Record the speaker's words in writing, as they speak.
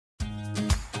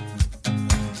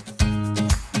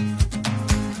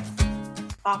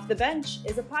Off the Bench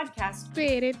is a podcast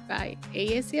created by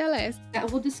ASCLS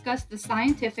that will discuss the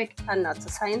scientific and not so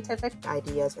scientific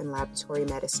ideas in laboratory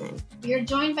medicine. We are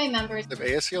joined by members of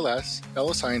ASCLS,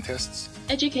 fellow scientists,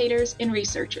 educators, and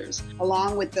researchers,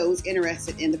 along with those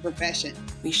interested in the profession.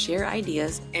 We share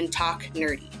ideas and talk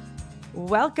nerdy.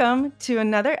 Welcome to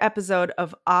another episode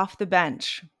of Off the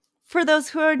Bench. For those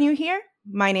who are new here,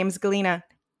 my name is Galina.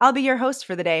 I'll be your host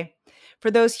for the day. For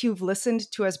those who've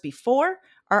listened to us before,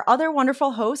 our other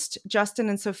wonderful hosts, Justin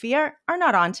and Sophia, are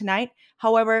not on tonight.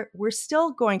 However, we're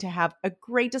still going to have a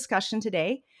great discussion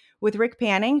today with Rick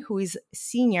Panning, who is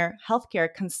Senior Healthcare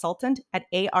Consultant at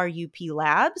ARUP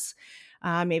Labs.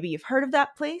 Maybe you've heard of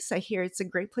that place. I hear it's a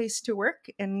great place to work,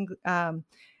 and I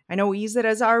know we use it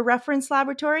as our reference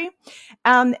laboratory.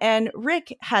 And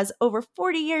Rick has over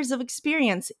 40 years of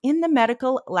experience in the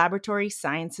medical laboratory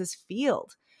sciences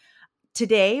field.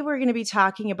 Today, we're going to be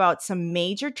talking about some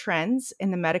major trends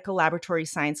in the medical laboratory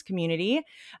science community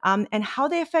and how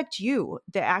they affect you,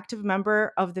 the active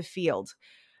member of the field.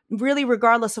 Really,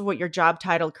 regardless of what your job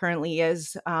title currently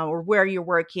is or where you're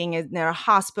working, in a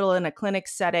hospital, in a clinic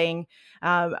setting,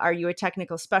 are you a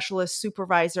technical specialist,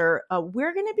 supervisor?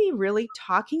 We're going to be really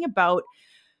talking about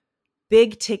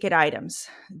big ticket items,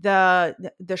 the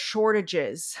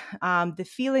shortages, the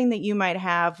feeling that you might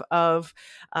have of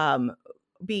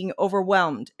being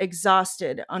overwhelmed,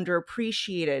 exhausted,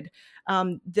 underappreciated,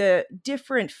 the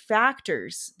different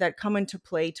factors that come into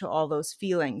play to all those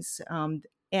feelings,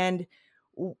 and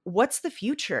what's the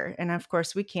future. And of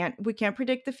course, we can't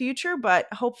predict the future, but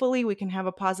hopefully we can have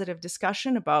a positive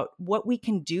discussion about what we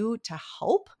can do to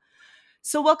help.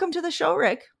 So welcome to the show,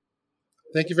 Rick.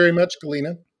 Thank you very much,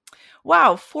 Galina.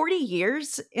 Wow, 40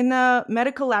 years in the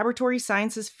medical laboratory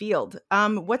sciences field.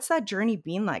 What's that journey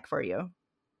been like for you?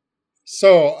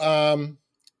 So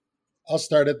I'll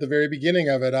start at the very beginning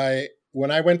of it.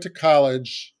 When I went to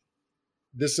college,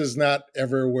 this is not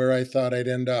ever where I thought I'd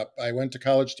end up. I went to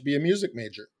college to be a music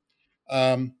major.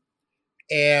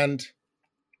 And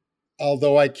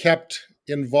although I kept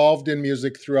involved in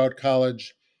music throughout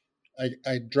college,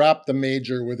 I dropped the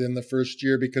major within the first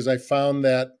year because I found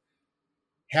that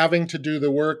having to do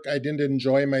the work, I didn't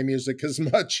enjoy my music as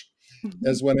much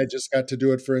as when I just got to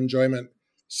do it for enjoyment.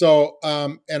 So,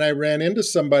 and I ran into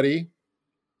somebody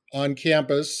on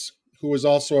campus who was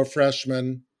also a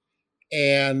freshman,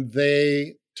 and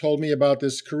they told me about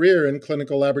this career in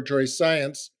clinical laboratory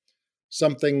science,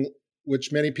 something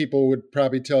which many people would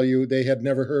probably tell you they had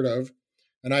never heard of,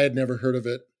 and I had never heard of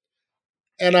it.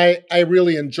 And I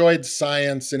really enjoyed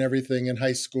science and everything in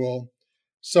high school.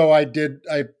 So I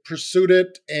pursued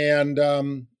it, and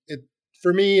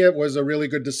for me, it was a really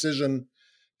good decision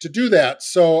to do that.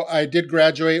 So I did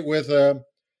graduate with a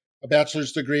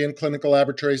bachelor's degree in clinical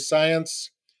laboratory science.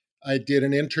 I did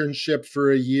an internship for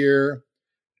a year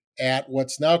at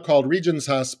what's now called Regions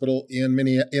Hospital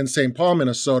in St. Paul,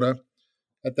 Minnesota.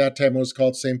 At that time, it was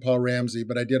called St. Paul Ramsey,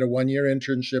 but I did a one-year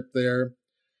internship there.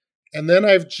 And then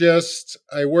I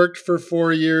worked for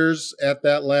 4 years at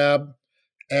that lab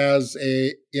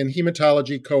in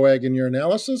hematology, coag, and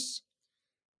urinalysis.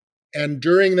 And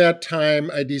during that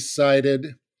time, I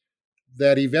decided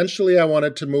that eventually I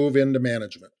wanted to move into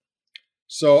management.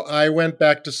 So I went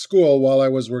back to school while I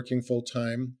was working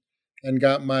full-time and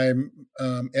got my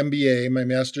MBA, my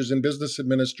Master's in Business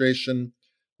Administration,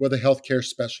 with a healthcare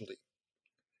specialty.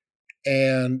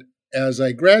 And as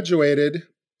I graduated,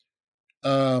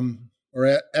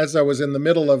 as I was in the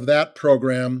middle of that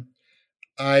program,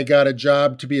 I got a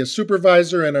job to be a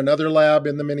supervisor in another lab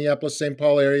in the Minneapolis-St.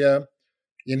 Paul area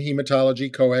in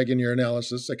hematology, coag, and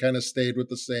urinalysis. I kind of stayed with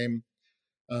the same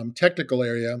technical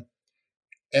area.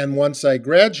 And once I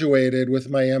graduated with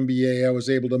my MBA, I was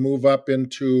able to move up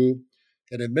into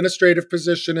an administrative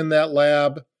position in that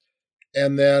lab.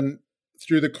 And then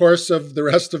through the course of the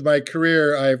rest of my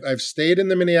career, I've stayed in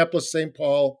the Minneapolis-St.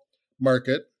 Paul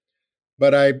market,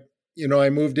 but I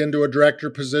moved into a director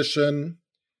position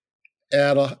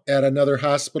at another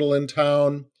hospital in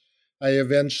town. I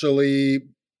eventually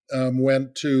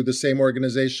went to the same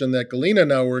organization that Galina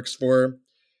now works for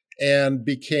and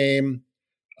became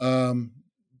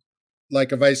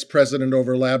like a vice president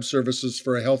over lab services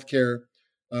for a healthcare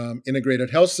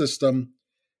integrated health system.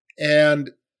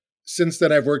 And since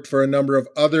then, I've worked for a number of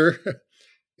other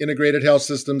integrated health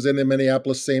systems in the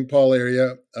Minneapolis-St. Paul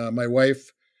area. My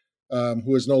wife,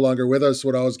 who is no longer with us,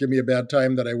 would always give me a bad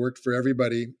time that I worked for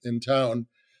everybody in town.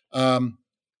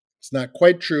 It's not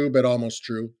quite true, but almost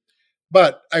true.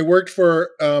 But I worked for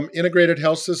integrated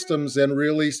health systems and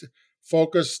really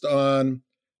focused on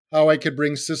how I could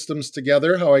bring systems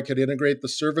together, how I could integrate the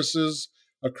services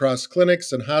across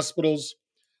clinics and hospitals.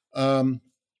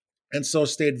 and so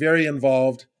stayed very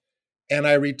involved. And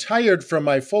I retired from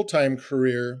my full-time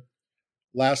career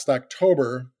last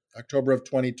October of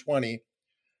 2020,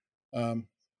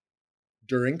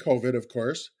 during COVID, of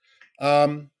course.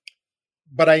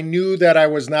 But I knew that I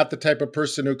was not the type of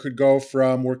person who could go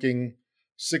from working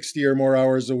 60 or more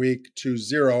hours a week to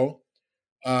zero.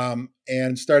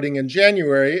 And starting in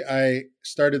January, I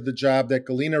started the job that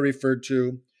Galina referred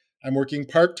to. I'm working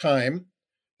part-time.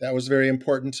 That was very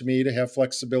important to me to have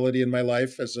flexibility in my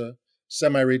life as a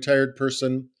semi-retired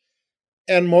person.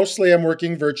 And mostly I'm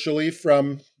working virtually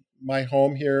from my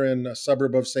home here in a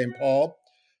suburb of St. Paul.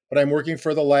 But I'm working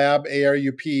for the lab,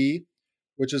 ARUP,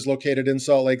 which is located in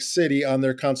Salt Lake City, on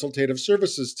their consultative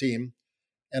services team.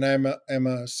 And I'm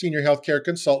a senior healthcare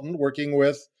consultant working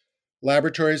with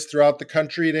laboratories throughout the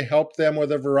country to help them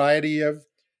with a variety of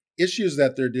issues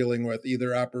that they're dealing with,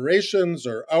 either operations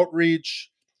or outreach,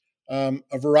 a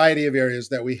variety of areas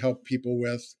that we help people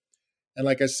with. And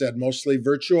like I said, mostly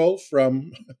virtual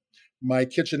from my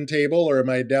kitchen table or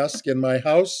my desk in my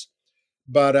house.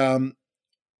 But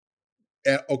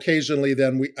occasionally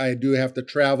then I do have to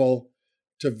travel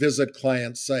to visit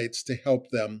client sites to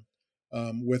help them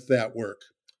with that work.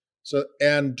 So,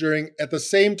 and at the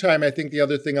same time, I think the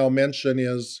other thing I'll mention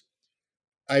is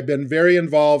I've been very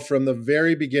involved from the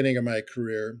very beginning of my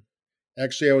career.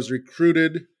 Actually, I was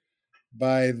recruited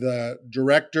by the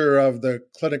director of the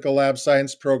clinical lab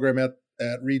science program at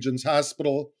Regions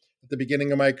Hospital at the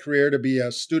beginning of my career to be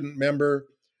a student member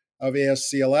of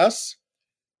ASCLS.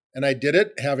 And I did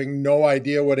it having no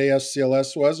idea what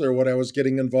ASCLS was or what I was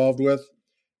getting involved with.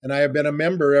 And I have been a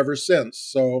member ever since.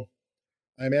 So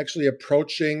I'm actually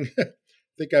approaching, I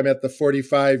think I'm at the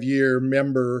 45-year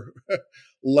member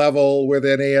level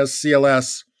within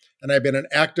ASCLS. And I've been an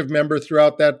active member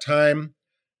throughout that time,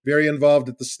 very involved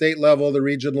at the state level, the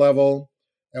region level.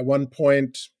 At one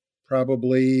point,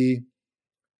 probably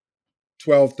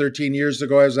 12, 13 years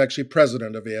ago, I was actually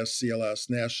president of ASCLS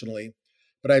nationally.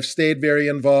 But I've stayed very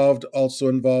involved, also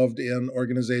involved in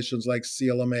organizations like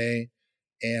CLMA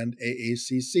and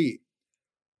AACC.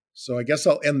 So I guess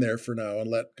I'll end there for now and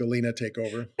let Galina take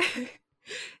over.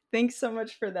 Thanks so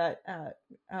much for that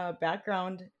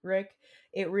background, Rick.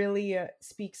 It really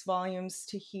speaks volumes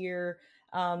to hear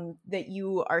that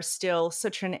you are still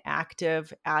such an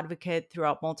active advocate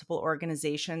throughout multiple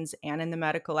organizations and in the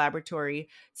medical laboratory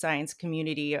science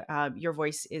community. Your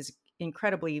voice is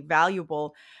incredibly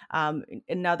valuable.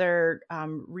 Another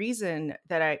reason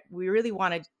that we really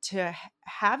wanted to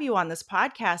have you on this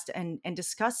podcast and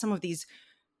discuss some of these,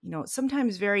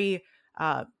 sometimes very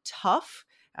tough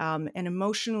and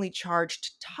emotionally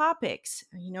charged topics.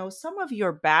 Some of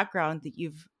your background that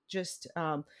you've just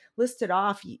listed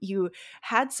off, you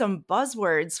had some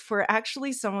buzzwords for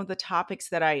actually some of the topics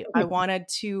that I wanted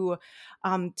to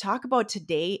talk about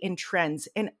today in trends.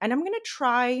 And I'm going to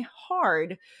try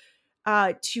hard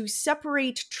to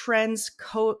separate trends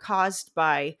caused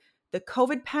by the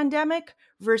COVID pandemic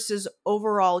versus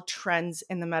overall trends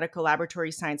in the medical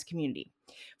laboratory science community.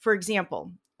 For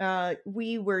example,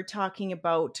 we were talking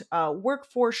about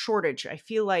workforce shortage. I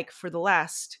feel like for the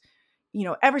last,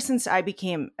 ever since I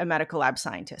became a medical lab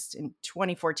scientist in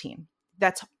 2014,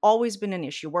 that's always been an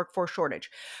issue, workforce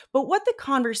shortage. But what the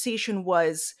conversation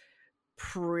was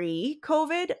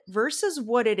pre-COVID versus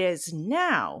what it is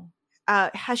now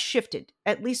has shifted,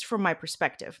 at least from my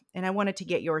perspective. And I wanted to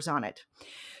get yours on it.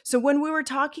 So when we were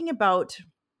talking about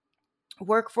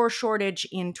workforce shortage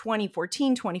in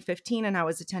 2014, 2015, and I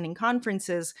was attending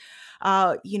conferences,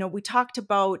 we talked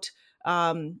about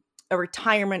a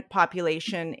retirement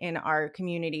population in our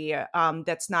community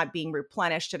that's not being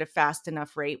replenished at a fast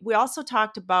enough rate. We also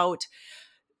talked about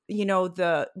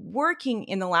the working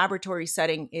in the laboratory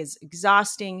setting is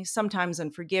exhausting, sometimes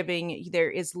unforgiving.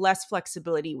 There is less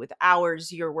flexibility with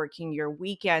hours. You're working your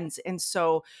weekends. And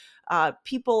so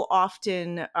people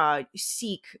often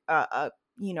seek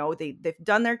they've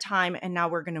done their time and now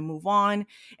we're going to move on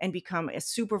and become a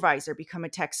supervisor, become a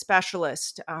tech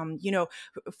specialist.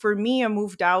 For me, I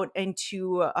moved out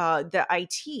into the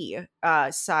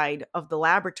IT side of the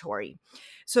laboratory.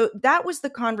 So that was the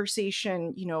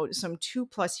conversation, some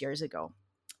 2+ years ago.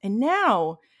 And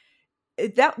now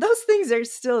those things are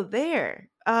still there.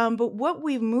 But what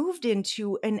we've moved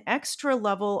into an extra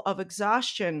level of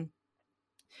exhaustion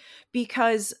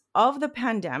because of the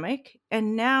pandemic.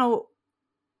 And now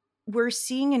we're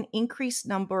seeing an increased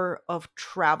number of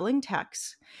traveling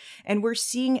techs, and we're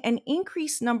seeing an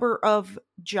increased number of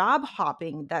job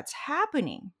hopping that's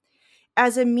happening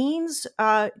as a means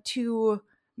to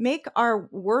make our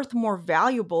worth more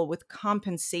valuable with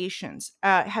compensations.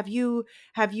 Have you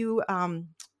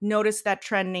noticed that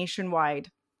trend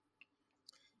nationwide?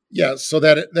 Yeah, so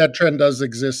that trend does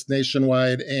exist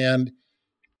nationwide, and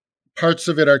parts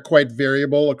of it are quite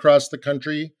variable across the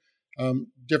country.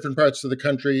 Different parts of the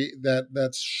country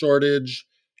that's shortage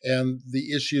and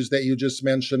the issues that you just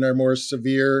mentioned are more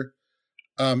severe.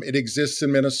 It exists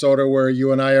in Minnesota, where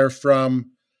you and I are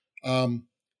from,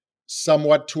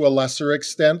 somewhat to a lesser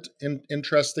extent,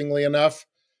 interestingly enough,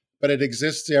 but it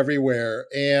exists everywhere.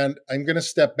 And I'm going to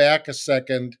step back a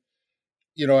second.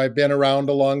 I've been around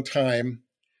a long time,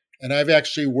 and I've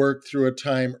actually worked through a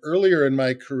time earlier in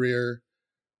my career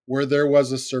where there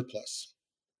was a surplus,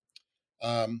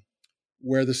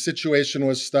 where the situation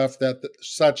was such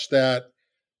that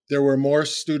there were more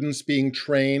students being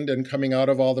trained and coming out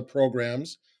of all the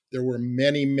programs. There were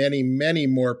many, many, many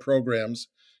more programs.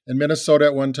 In Minnesota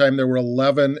at one time, there were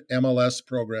 11 MLS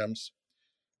programs.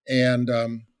 And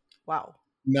Wow.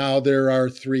 now there are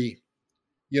 3.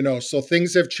 So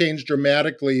things have changed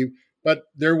dramatically. But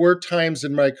there were times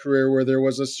in my career where there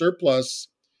was a surplus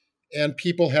and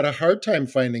people had a hard time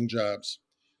finding jobs.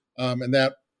 And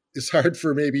that is hard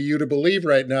for maybe you to believe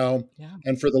right now,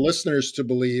 and for the listeners to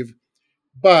believe.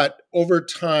 But over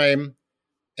time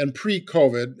and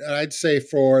pre-COVID, I'd say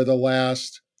for the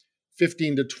last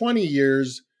 15 to 20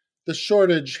 years, the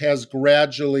shortage has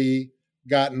gradually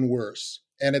gotten worse.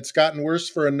 And it's gotten worse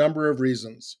for a number of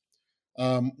reasons.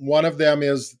 One of them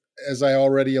is, as I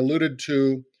already alluded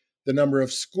to, the number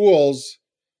of schools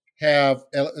have,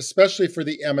 especially for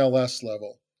the MLS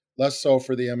level, less so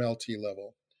for the MLT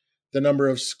level, the number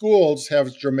of schools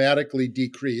have dramatically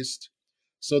decreased.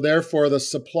 So therefore, the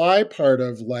supply part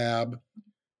of lab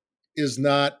is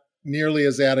not nearly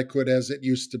as adequate as it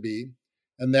used to be.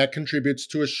 And that contributes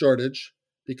to a shortage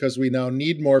because we now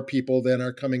need more people than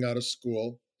are coming out of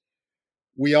school.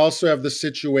 We also have the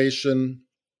situation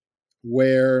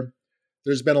where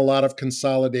there's been a lot of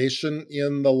consolidation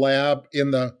in the lab,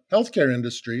 in the healthcare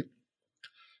industry,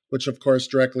 which of course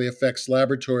directly affects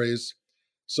laboratories.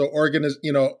 So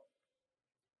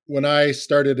when I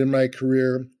started in my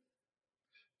career,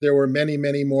 there were many,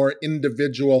 many more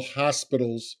individual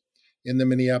hospitals in the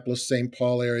Minneapolis-St.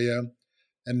 Paul area.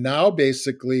 And now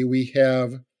basically we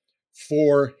have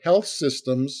 4 health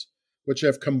systems which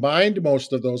have combined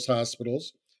most of those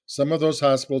hospitals. Some of those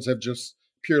hospitals have just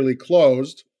purely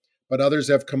closed, but others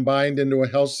have combined into a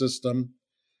health system.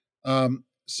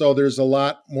 So there's a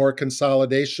lot more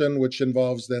consolidation, which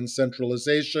involves then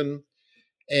centralization.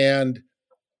 And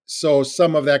so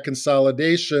some of that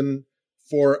consolidation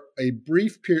for a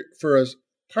brief period, for a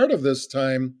part of this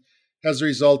time, has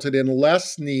resulted in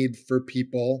less need for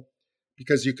people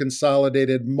because you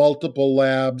consolidated multiple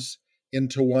labs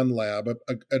into one lab.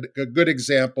 A good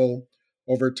example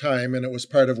over time, and it was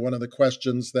part of one of the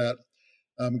questions that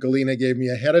Galina gave me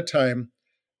ahead of time.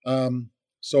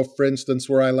 So for instance,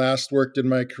 where I last worked in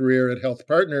my career at Health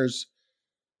Partners,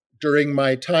 during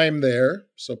my time there,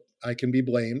 so I can be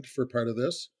blamed for part of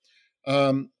this,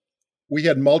 we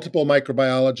had multiple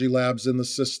microbiology labs in the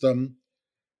system,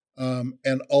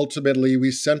 and ultimately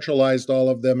we centralized all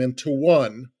of them into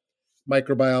one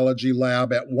microbiology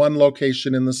lab at one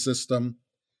location in the system.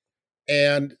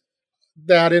 And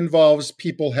that involves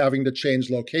people having to change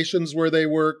locations where they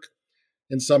work.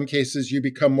 In some cases, you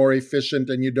become more efficient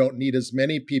and you don't need as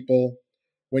many people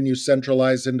when you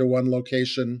centralize into one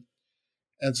location.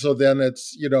 And so then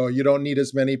it's, you don't need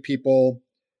as many people,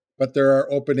 but there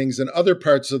are openings in other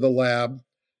parts of the lab.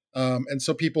 And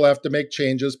so people have to make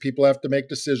changes. People have to make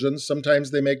decisions.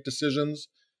 Sometimes they make decisions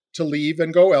to leave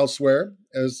and go elsewhere,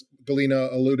 as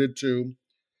Galina alluded to.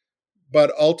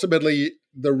 But ultimately,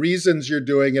 the reasons you're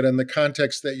doing it and the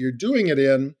context that you're doing it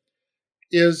in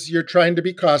is you're trying to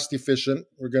be cost efficient.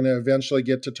 We're going to eventually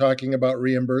get to talking about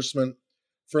reimbursement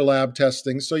for lab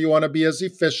testing. So you want to be as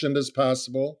efficient as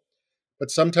possible. But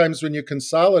sometimes when you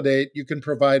consolidate, you can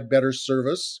provide better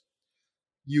service.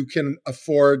 You can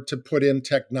afford to put in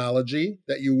technology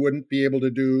that you wouldn't be able to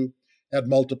do at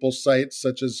multiple sites,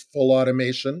 such as full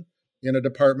automation in a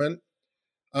department.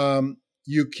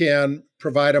 You can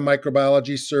provide a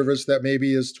microbiology service that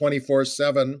maybe is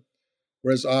 24/7,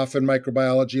 whereas often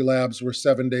microbiology labs were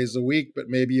 7 days a week, but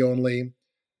maybe only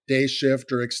day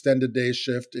shift or extended day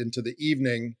shift into the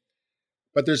evening.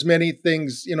 But there's many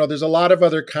things, there's a lot of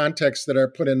other contexts that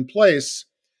are put in place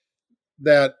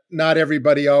that not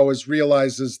everybody always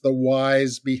realizes the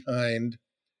whys behind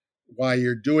why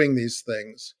you're doing these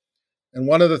things. And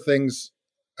one of the things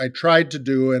I tried to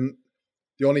do, and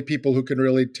the only people who can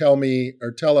really tell me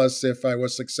or tell us if I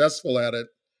was successful at it,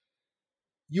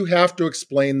 you have to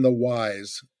explain the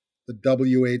whys, the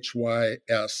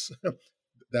WHYS.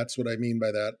 That's what I mean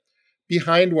by that,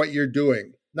 behind what you're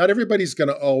doing. Not everybody's going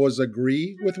to always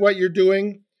agree with what you're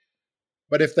doing,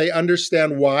 But if they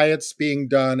understand why it's being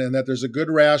done and that there's a good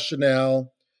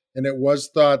rationale and it was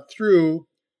thought through,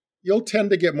 you'll tend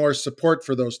to get more support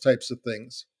for those types of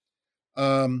things.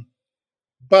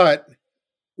 But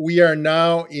we are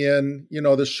now in,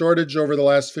 the shortage over the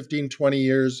last 15, 20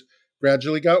 years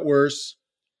gradually got worse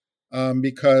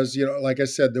because, like I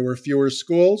said, there were fewer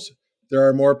schools. There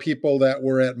are more people that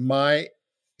were at my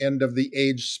end of the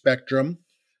age spectrum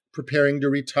preparing to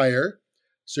retire.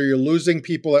 So you're losing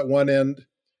people at one end.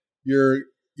 You're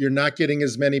not getting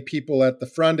as many people at the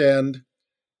front end.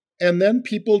 And then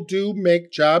people do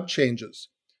make job changes.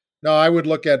 Now, I would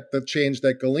look at the change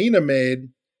that Galina made.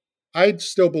 I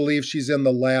still believe she's in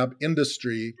the lab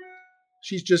industry.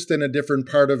 She's just in a different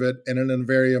part of it and in a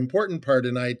very important part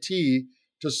in IT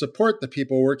to support the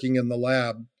people working in the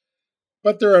lab.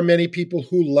 But there are many people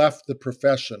who left the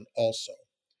profession also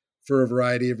for a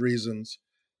variety of reasons.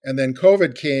 And then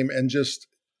COVID came and just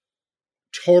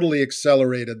totally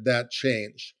accelerated that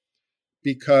change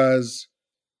because,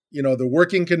 the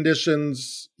working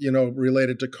conditions,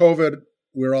 related to COVID,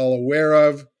 we're all aware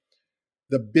of.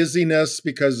 The busyness,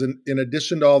 because in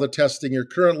addition to all the testing you're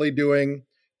currently doing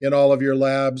in all of your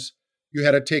labs, you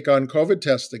had to take on COVID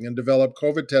testing and develop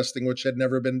COVID testing, which had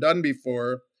never been done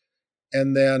before.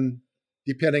 And then,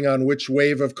 depending on which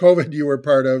wave of COVID you were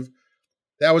part of,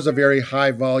 that was a very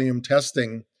high volume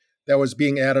testing that was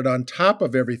being added on top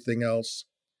of everything else.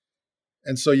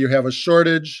 And so you have a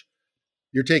shortage,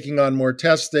 you're taking on more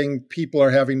testing, people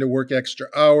are having to work extra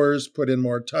hours, put in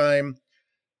more time.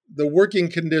 The working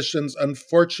conditions,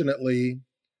 unfortunately,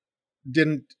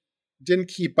 didn't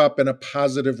keep up in a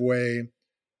positive way,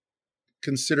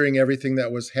 considering everything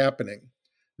that was happening.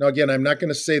 Now, again, I'm not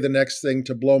going to say the next thing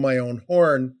to blow my own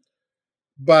horn,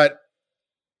 but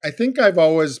I think I've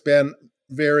always been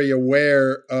very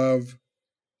aware of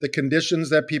the conditions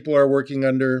that people are working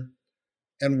under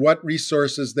and what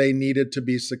resources they needed to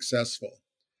be successful.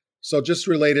 So just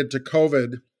related to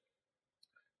COVID,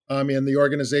 in the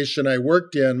organization I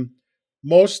worked in,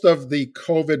 most of the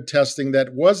COVID testing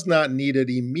that was not needed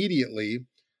immediately,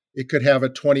 it could have a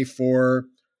 24,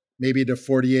 maybe to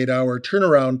 48-hour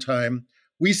turnaround time,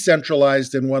 we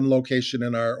centralized in one location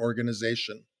in our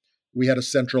organization. We had a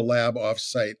central lab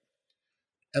off-site.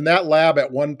 And that lab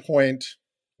at one point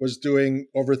was doing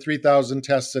over 3,000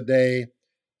 tests a day.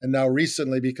 And now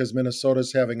recently, because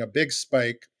Minnesota's having a big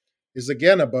spike, is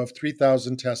again above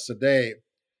 3,000 tests a day.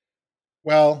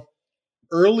 Well,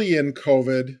 early in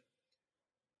COVID,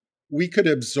 we could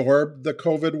absorb the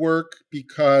COVID work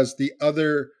because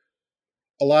a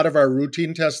lot of our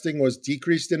routine testing was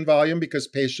decreased in volume because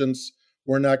patients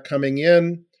were not coming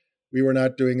in. We were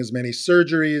not doing as many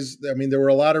surgeries. There were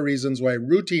a lot of reasons why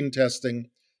routine testing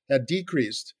had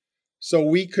decreased. So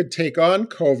we could take on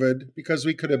COVID because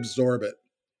we could absorb it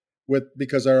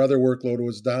because our other workload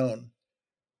was down.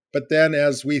 But then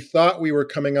as we thought we were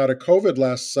coming out of COVID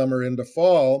last summer into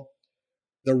fall,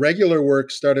 the regular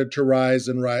work started to rise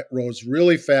and rose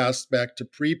really fast back to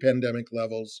pre-pandemic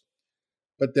levels.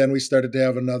 But then we started to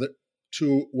have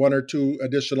one or two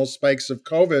additional spikes of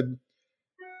COVID.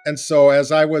 And so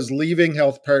as I was leaving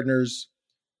Health Partners,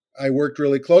 I worked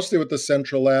really closely with the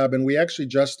central lab, and we actually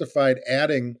justified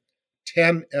adding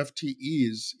 10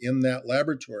 FTEs in that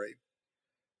laboratory.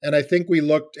 And I think we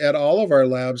looked at all of our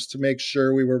labs to make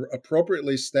sure we were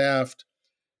appropriately staffed,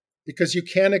 because you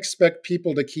can't expect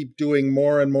people to keep doing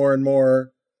more and more and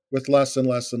more with less and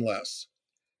less and less.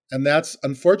 And that's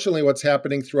unfortunately what's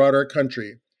happening throughout our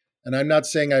country. And I'm not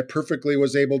saying I perfectly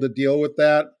was able to deal with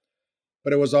that,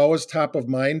 but it was always top of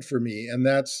mind for me. And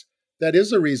that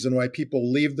is a reason why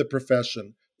people leave the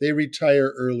profession. They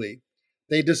retire early.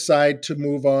 They decide to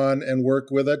move on and work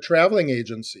with a traveling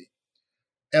agency.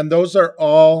 And those are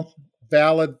all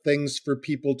valid things for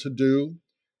people to do,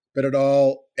 but it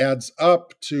all adds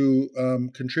up to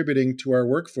contributing to our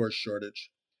workforce shortage.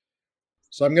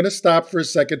 So I'm going to stop for a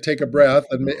second, take a breath,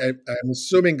 and I'm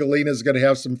assuming Galina is going to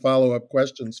have some follow-up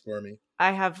questions for me.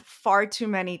 I have far too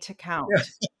many to count.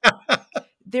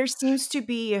 There seems to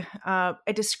be a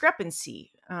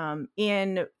discrepancy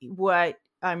in what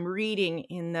I'm reading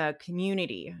in the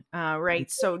community, right?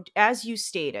 So as you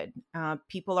stated,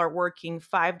 people are working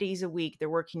 5 days a week. They're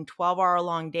working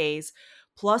 12-hour-long days,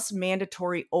 plus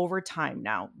mandatory overtime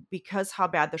now because how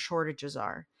bad the shortages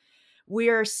are. We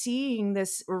are seeing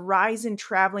this rise in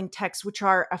traveling techs, which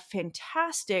are a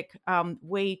fantastic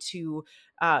way to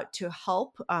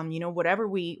help. Whatever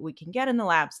we can get in the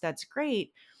labs, that's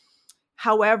great.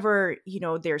 However,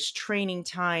 there's training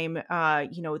time.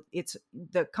 It's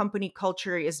the company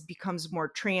culture becomes more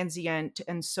transient,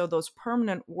 and so those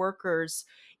permanent workers,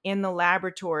 in the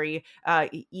laboratory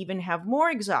even have more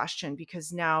exhaustion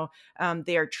because now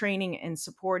they are training and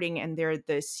supporting, and they're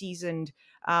the seasoned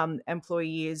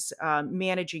employees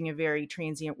managing a very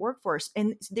transient workforce.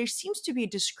 And there seems to be a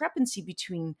discrepancy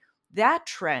between that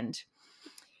trend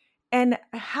and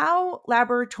how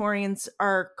laboratorians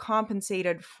are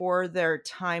compensated for their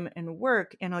time and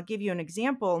work. And I'll give you an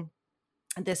example.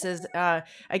 This is,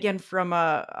 again, from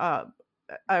a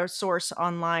source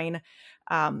online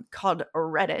called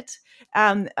Reddit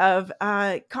of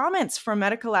comments from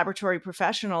medical laboratory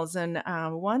professionals. And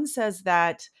one says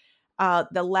that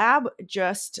the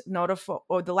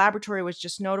laboratory was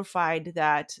just notified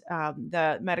that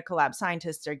the medical lab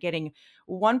scientists are getting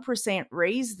 1%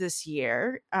 raise this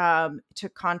year, to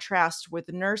contrast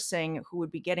with nursing, who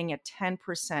would be getting a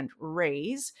 10%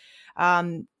 raise.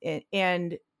 And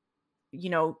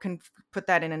can put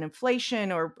that in an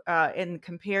inflation or and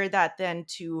compare that then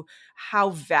to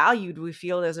how valued we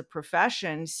feel as a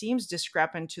profession seems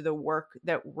discrepant to the work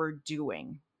that we're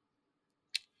doing.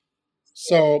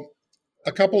 So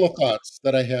a couple of thoughts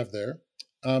that I have there.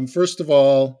 First of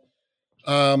all,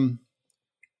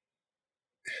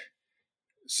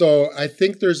 so I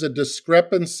think there's a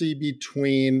discrepancy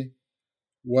between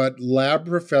what lab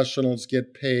professionals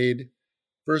get paid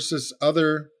versus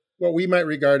other, what we might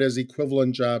regard as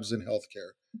equivalent jobs in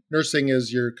healthcare. Nursing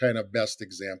is your kind of best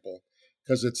example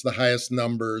because it's the highest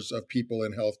numbers of people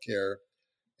in healthcare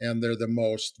and they're the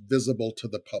most visible to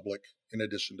the public in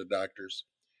addition to doctors.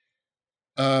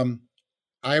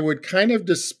 I would kind of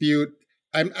dispute,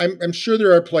 I'm sure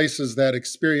there are places that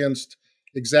experienced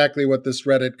exactly what this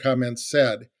Reddit comment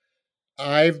said.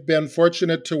 I've been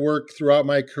fortunate to work throughout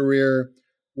my career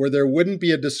where there wouldn't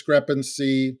be a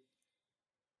discrepancy,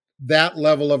 that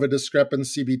level of a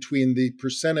discrepancy between the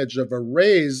percentage of a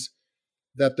raise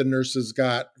that the nurses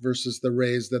got versus the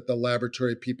raise that the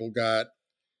laboratory people got,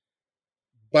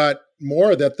 but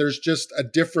more that there's just a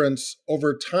difference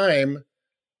over time.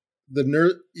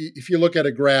 If you look at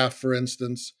a graph, for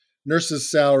instance, nurses'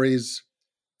 salaries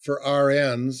for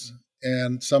RNs,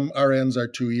 and some RNs are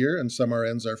 2-year and some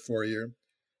RNs are 4-year,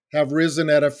 have risen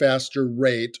at a faster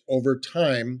rate over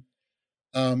time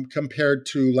compared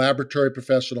to laboratory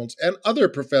professionals and other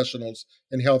professionals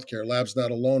in healthcare. Lab's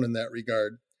not alone in that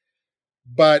regard.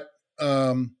 But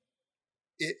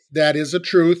that is a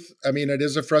truth. I mean, it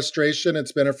is a frustration.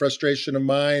 It's been a frustration of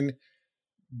mine.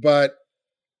 But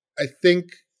I think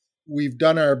we've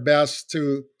done our best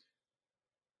to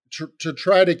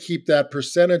try to keep that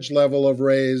percentage level of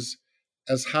raise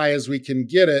as high as we can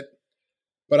get it.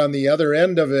 But on the other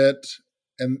end of it,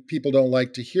 and people don't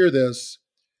like to hear this,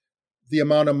 the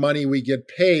amount of money we get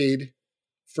paid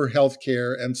for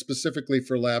healthcare and specifically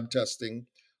for lab testing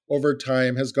over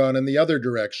time has gone in the other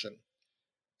direction.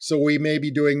 So we may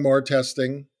be doing more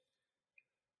testing,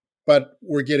 but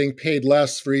we're getting paid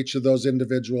less for each of those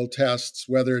individual tests,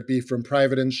 whether it be from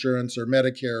private insurance or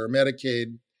Medicare or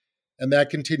Medicaid. And that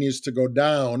continues to go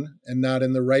down and not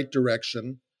in the right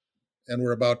direction. And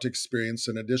we're about to experience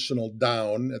an additional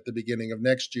down at the beginning of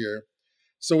next year.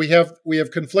 So we have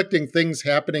conflicting things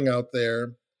happening out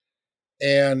there,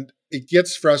 and it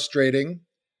gets frustrating.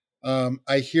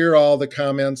 I hear all the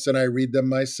comments and I read them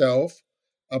myself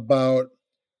about,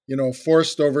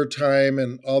 forced overtime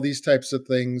and all these types of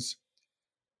things.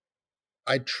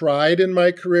 I tried in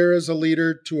my career as a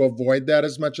leader to avoid that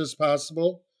as much as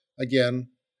possible. Again,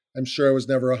 I'm sure I was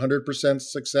never 100%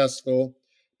 successful,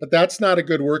 but that's not a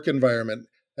good work environment.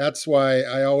 That's why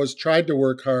I always tried to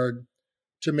work hard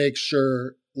to make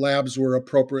sure labs were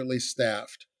appropriately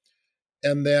staffed.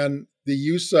 And then the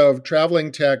use of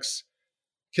traveling techs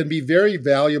can be very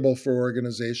valuable for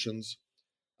organizations.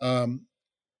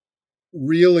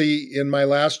 Really, in my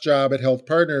last job at Health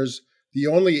Partners, the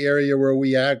only area where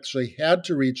we actually had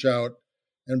to reach out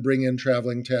and bring in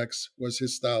traveling techs was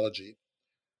histology.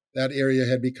 That area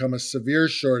had become a severe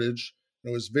shortage.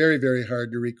 It was very, very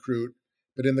hard to recruit.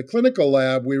 But in the clinical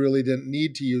lab, we really didn't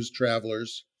need to use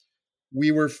travelers.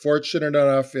 We were fortunate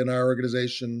enough in our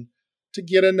organization to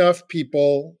get enough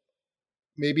people,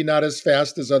 maybe not as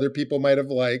fast as other people might have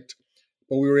liked,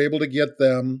 but we were able to get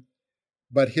them.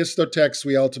 But histotechs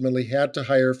we ultimately had to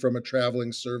hire from a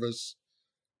traveling service.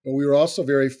 But we were also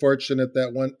very fortunate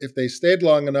that if they stayed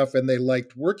long enough and they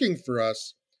liked working for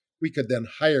us, we could then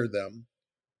hire them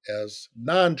as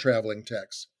non-traveling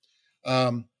techs.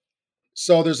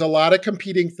 So there's a lot of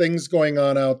competing things going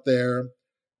on out there.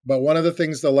 But one of the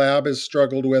things the lab has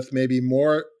struggled with, maybe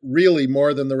more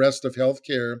than the rest of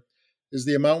healthcare, is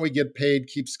the amount we get paid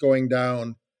keeps going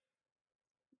down.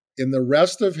 In the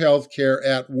rest of healthcare,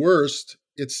 at worst,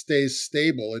 it stays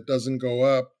stable. It doesn't go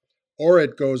up, or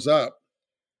it goes up.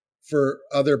 for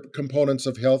other components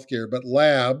of healthcare. But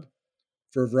lab,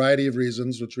 for a variety of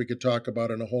reasons, which we could talk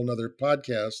about in a whole nother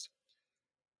podcast,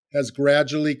 has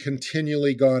gradually,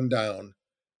 continually gone down.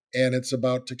 And it's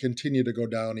about to continue to go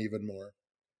down even more.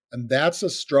 And that's a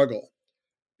struggle,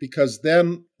 because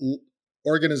then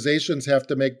organizations have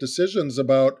to make decisions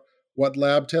about what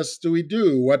lab tests do we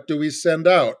do? What do we send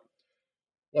out?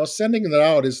 Well, sending that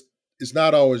out is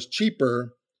not always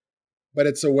cheaper, but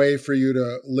it's a way for you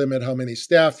to limit how many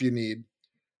staff you need,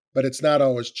 but it's not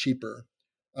always cheaper.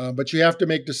 But you have to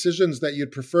make decisions that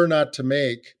you'd prefer not to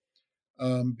make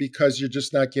because you're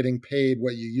just not getting paid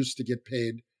what you used to get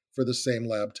paid for the same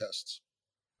lab tests.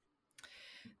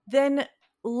 Then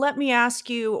let me ask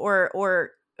you,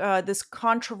 or this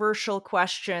controversial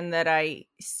question that I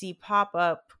see pop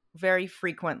up very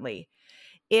frequently.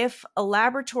 If a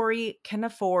laboratory can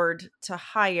afford to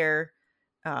hire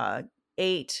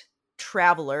 8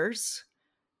 travelers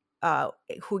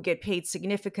who get paid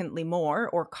significantly more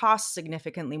or cost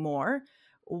significantly more,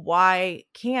 why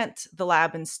can't the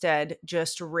lab instead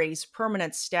just raise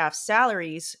permanent staff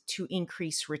salaries to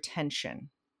increase retention?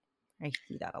 I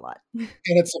see that a lot. And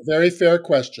it's a very fair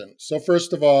question. So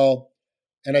first of all,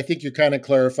 and I think you kind of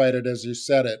clarified it as you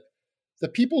said it, the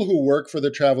people who work for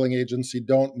the traveling agency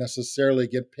don't necessarily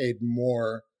get paid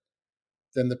more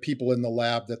than the people in the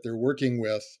lab that they're working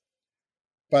with,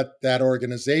 but that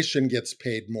organization gets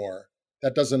paid more.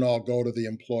 That doesn't all go to the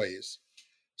employees.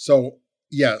 So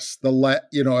yes,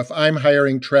 if I'm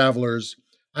hiring travelers,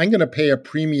 I'm going to pay a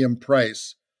premium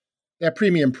price. That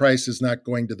premium price is not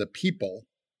going to the people.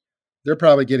 They're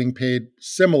probably getting paid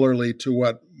similarly to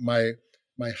what my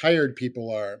hired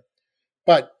people are.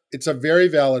 But it's a very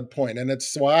valid point, and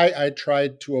it's why I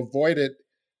tried to avoid it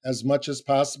as much as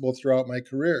possible throughout my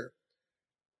career.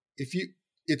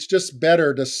 It's just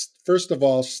better to, first of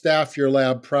all, staff your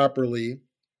lab properly,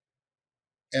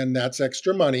 and that's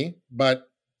extra money, but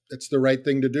it's the right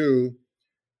thing to do,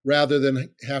 rather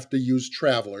than have to use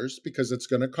travelers because it's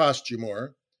going to cost you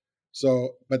more.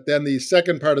 So, but then the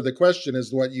second part of the question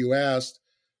is what you asked: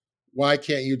 why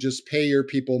can't you just pay your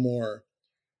people more?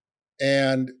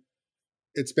 And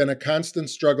it's been a constant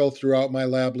struggle throughout my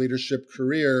lab leadership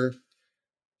career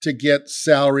to get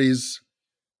salaries,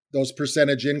 those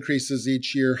percentage increases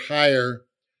each year, higher.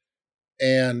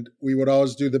 And we would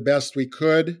always do the best we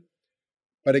could.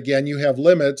 But again, you have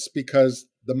limits, because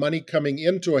the money coming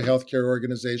into a healthcare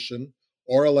organization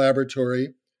or a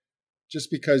laboratory,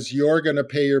 just because you're going to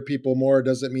pay your people more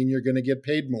doesn't mean you're going to get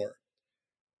paid more.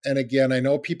 And again, I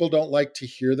know people don't like to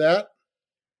hear that.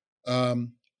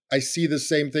 I see the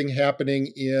same thing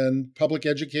happening in public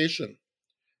education.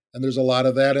 And there's a lot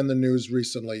of that in the news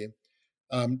recently.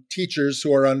 Teachers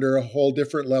who are under a whole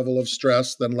different level of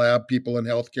stress than lab people and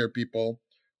healthcare people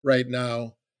right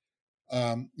now.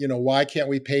 Why can't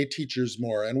we pay teachers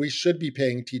more? And we should be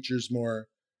paying teachers more.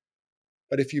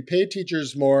 But if you pay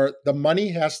teachers more, the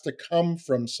money has to come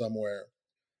from somewhere.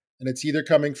 And it's either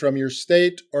coming from your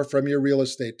state or from your real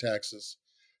estate taxes.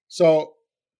 So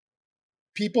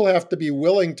people have to be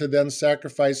willing to then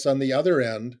sacrifice on the other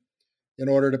end in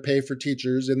order to pay for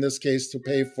teachers, in this case, to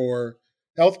pay for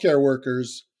healthcare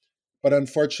workers. But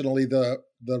unfortunately, the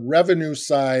revenue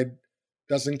side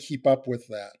doesn't keep up with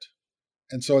that.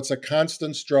 And so it's a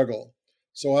constant struggle.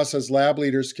 So us as lab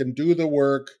leaders can do the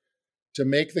work to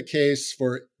make the case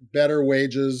for better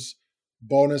wages,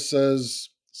 bonuses,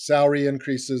 salary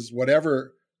increases,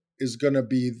 whatever is going to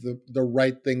be the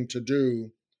right thing to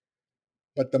do.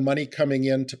 But the money coming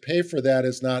in to pay for that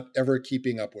is not ever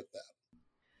keeping up with that.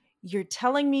 You're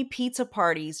telling me pizza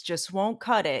parties just won't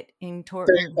cut it in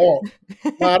They won't.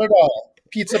 Not at all.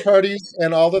 Pizza parties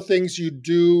and all the things you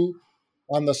do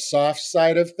on the soft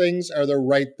side of things are the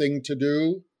right thing to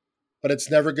do, but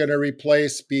it's never going to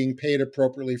replace being paid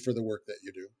appropriately for the work that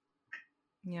you do.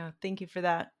 Yeah, thank you for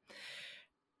that.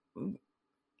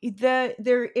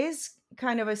 There is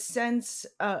kind of a sense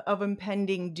of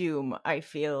impending doom, I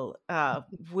feel,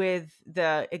 with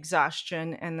the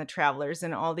exhaustion and the travelers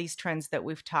and all these trends that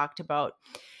we've talked about.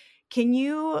 Can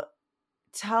you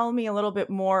tell me a little bit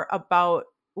more about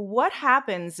what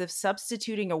happens if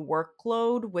substituting a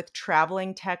workload with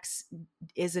traveling techs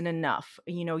isn't enough?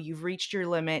 You've reached your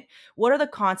limit. What are the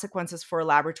consequences for a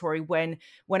laboratory when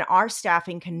our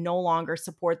staffing can no longer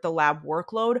support the lab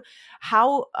workload?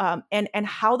 How and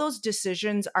how those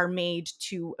decisions are made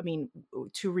to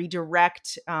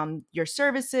redirect your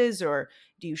services, or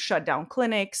do you shut down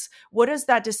clinics? What does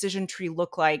that decision tree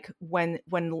look like when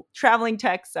traveling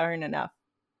techs aren't enough?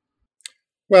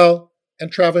 Well,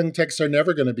 and traveling techs are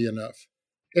never going to be enough.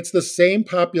 It's the same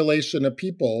population of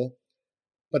people,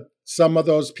 but some of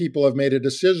those people have made a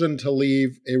decision to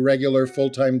leave a regular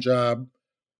full-time job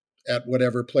at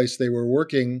whatever place they were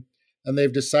working, and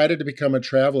they've decided to become a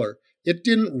traveler. It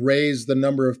didn't raise the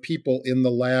number of people in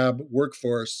the lab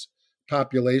workforce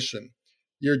population.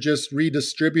 You're just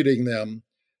redistributing them.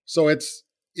 So it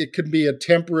could be a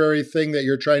temporary thing that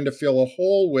you're trying to fill a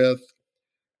hole with,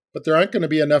 but there aren't going to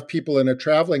be enough people in a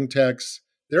traveling techs.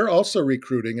 They're also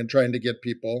recruiting and trying to get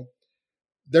people.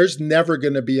 There's never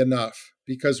going to be enough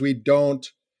because we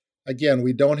don't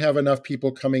have enough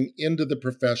people coming into the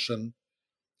profession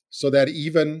so that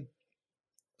even,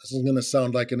 this is going to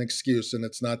sound like an excuse and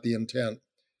it's not the intent.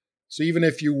 So even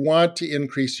if you want to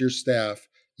increase your staff,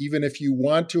 even if you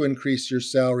want to increase your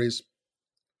salaries,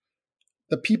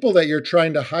 the people that you're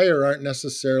trying to hire aren't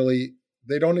necessarily,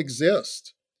 they don't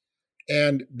exist.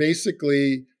 And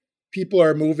basically, people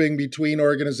are moving between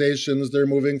organizations. They're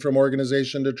moving from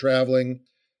organization to traveling.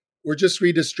 We're just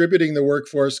redistributing the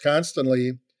workforce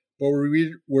constantly, but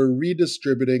we're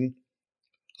redistributing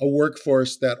a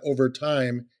workforce that over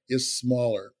time is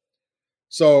smaller.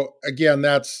 So again,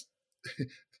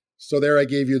 so there I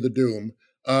gave you the doom,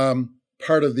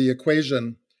 part of the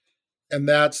equation, and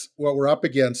that's what we're up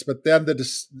against. But then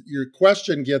your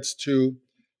question gets to,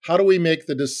 how do we make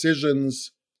the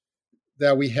decisions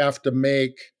that we have to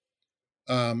make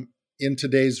in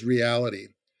today's reality?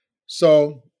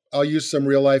 So I'll use some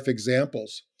real life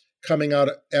examples. Coming out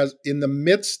as in the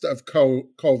midst of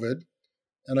COVID,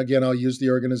 and again, I'll use the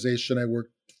organization I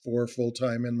worked for full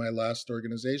time in my last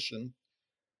organization.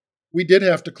 We did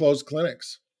have to close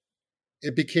clinics.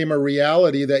 It became a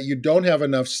reality that you don't have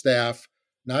enough staff,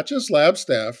 not just lab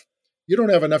staff. You don't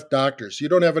have enough doctors. You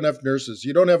don't have enough nurses.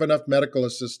 You don't have enough medical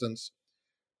assistants.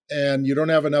 And you don't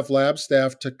have enough lab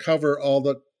staff to cover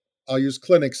I'll use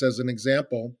clinics as an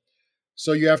example.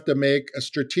 So you have to make a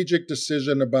strategic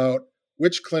decision about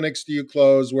which clinics do you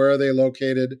close, where are they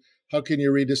located, how can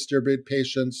you redistribute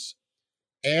patients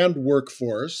and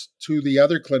workforce to the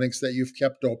other clinics that you've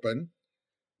kept open.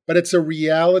 But it's a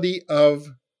reality of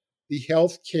the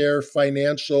healthcare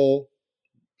financial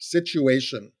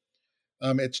situation.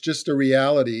 It's just a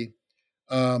reality.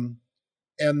 And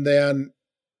then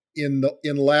in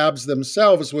labs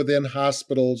themselves within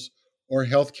hospitals or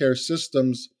healthcare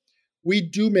systems, we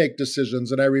do make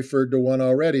decisions, and I referred to one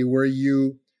already, where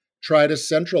you try to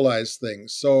centralize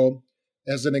things. So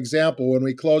as an example, when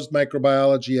we closed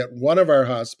microbiology at one of our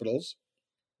hospitals,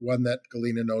 one that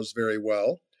Galina knows very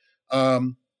well,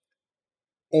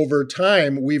 over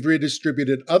time, we've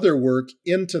redistributed other work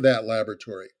into that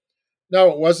laboratory. Now,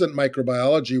 it wasn't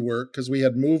microbiology work because we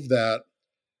had moved that,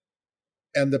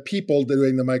 and the people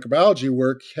doing the microbiology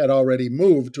work had already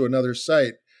moved to another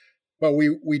site. But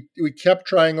we kept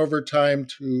trying over time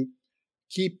to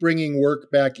keep bringing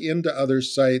work back into other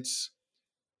sites.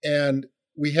 And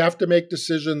we have to make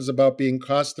decisions about being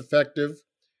cost effective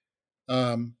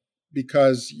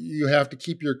because you have to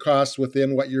keep your costs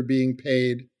within what you're being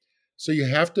paid. So you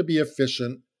have to be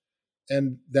efficient.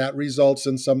 And that results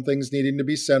in some things needing to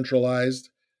be centralized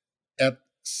at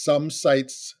some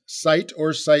site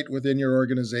within your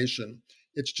organization.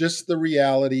 It's just the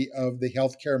reality of the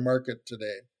healthcare market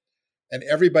today. And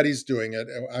everybody's doing it.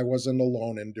 I wasn't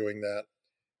alone in doing that.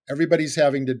 Everybody's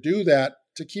having to do that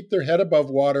to keep their head above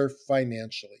water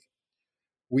financially.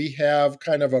 We have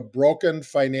kind of a broken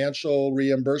financial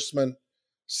reimbursement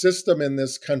system in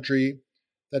this country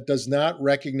that does not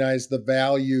recognize the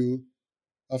value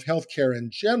of healthcare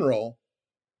in general,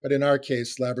 but in our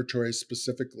case, laboratories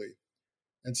specifically.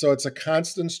 And so it's a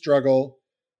constant struggle,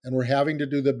 and we're having to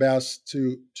do the best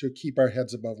to keep our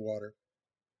heads above water.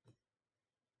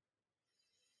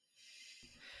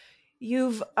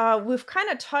 We've kind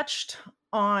of touched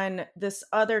on this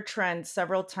other trend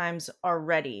several times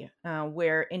already,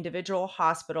 where individual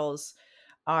hospitals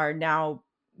are now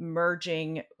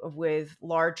merging with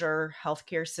larger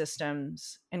healthcare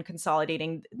systems and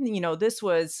consolidating. This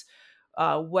was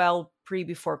well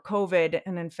before COVID.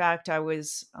 And in fact, I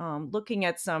was looking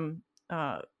at some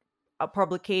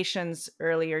publications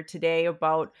earlier today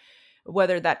about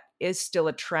whether that is still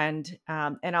a trend.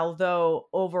 And although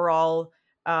overall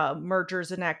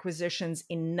mergers and acquisitions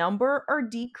in number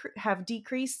have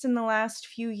decreased in the last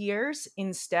few years,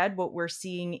 instead, what we're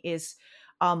seeing is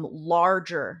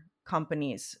larger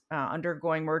companies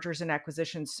undergoing mergers and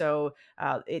acquisitions. So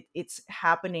it's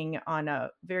happening on a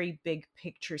very big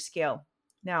picture scale.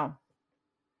 Now,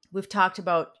 we've talked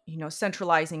about,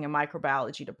 centralizing a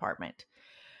microbiology department.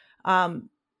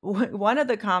 One of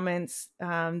the comments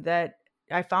that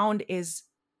I found is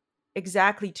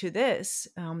exactly to this.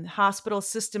 Hospital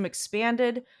system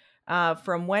expanded,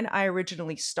 from when I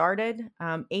originally started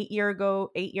 8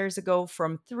 years ago,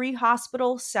 from 3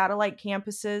 hospital satellite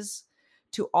campuses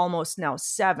to almost now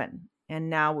 7. And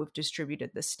now we've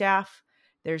distributed the staff.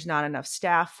 There's not enough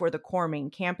staff for the core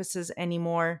main campuses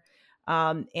anymore.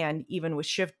 And even with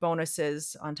shift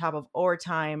bonuses on top of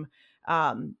overtime,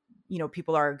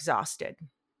 people are exhausted.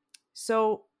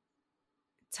 So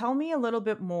tell me a little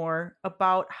bit more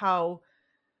about how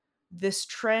this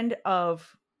trend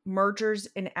of mergers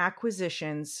and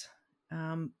acquisitions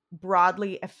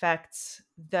broadly affects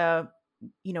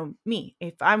me.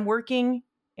 If I'm working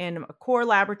in a core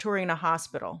laboratory in a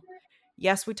hospital,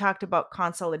 yes, we talked about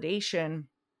consolidation,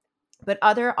 but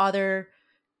other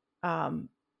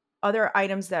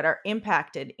items that are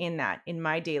impacted in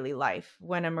my daily life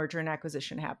when a merger and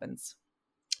acquisition happens.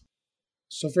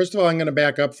 So first of all, I'm going to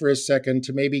back up for a second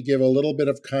to maybe give a little bit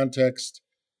of context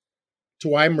to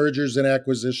why mergers and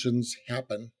acquisitions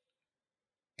happen.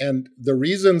 And the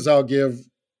reasons I'll give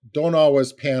don't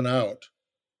always pan out,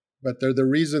 but they're the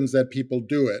reasons that people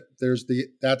do it.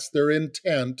 That's their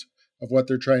intent of what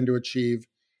they're trying to achieve.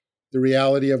 The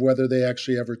reality of whether they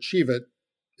actually ever achieve it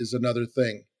is another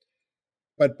thing.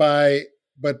 But by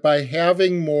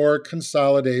having more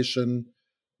consolidation,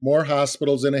 more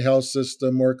hospitals in a health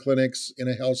system, more clinics in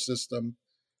a health system,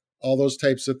 all those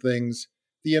types of things,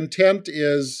 the intent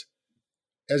is,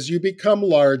 as you become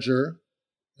larger,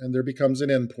 and there becomes an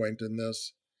endpoint in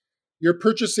this, your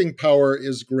purchasing power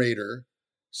is greater,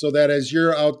 so that as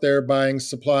you're out there buying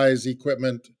supplies,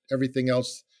 equipment, everything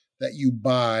else that you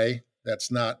buy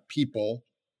that's not people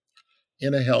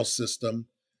in a health system,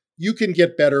 you can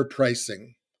get better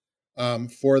pricing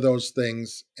for those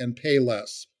things and pay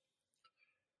less.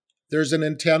 There's an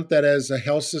intent that as a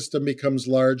health system becomes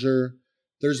larger,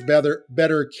 there's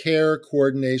better care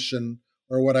coordination,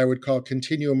 or what I would call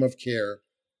continuum of care.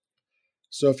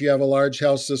 So if you have a large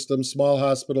health system, small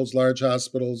hospitals, large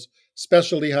hospitals,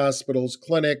 specialty hospitals,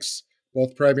 clinics,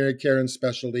 both primary care and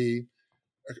specialty,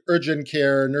 urgent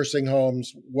care, nursing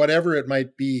homes, whatever it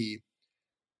might be,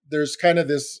 there's kind of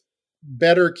this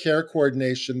better care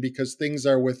coordination because things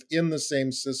are within the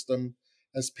same system.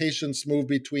 As patients move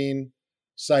between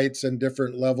sites and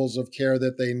different levels of care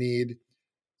that they need,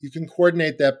 you can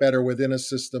coordinate that better within a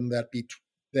system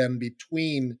than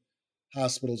between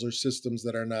hospitals or systems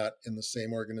that are not in the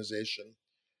same organization.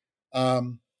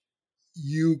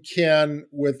 You can,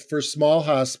 for small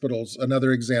hospitals,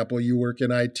 another example, you work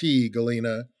in IT,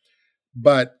 Galina,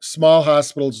 but small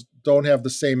hospitals don't have the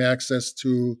same access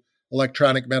to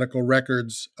electronic medical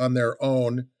records on their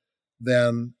own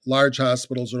than large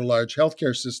hospitals or large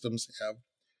healthcare systems have.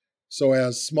 So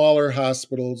as smaller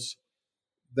hospitals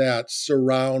that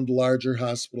surround larger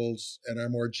hospitals and are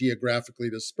more geographically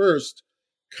dispersed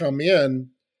come in,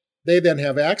 they then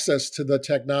have access to the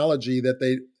technology that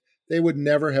they would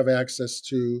never have access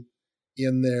to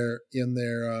in their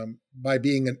by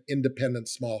being an independent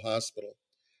small hospital.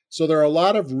 So there are a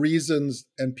lot of reasons,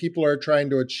 and people are trying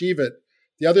to achieve it.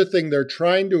 The other thing they're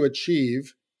trying to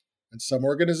achieve, and some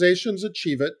organizations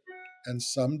achieve it and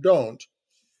some don't,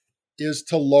 is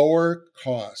to lower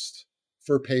cost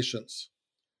for patients,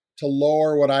 to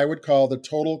lower what I would call the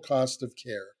total cost of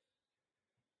care.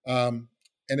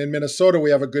 And in Minnesota,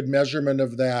 we have a good measurement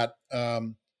of that.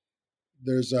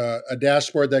 There's a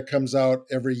dashboard that comes out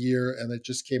every year, and it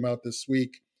just came out this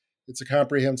week. It's a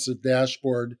comprehensive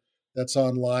dashboard that's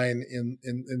online in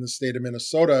the state of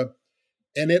Minnesota.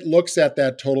 And it looks at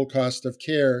that total cost of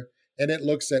care, and it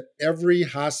looks at every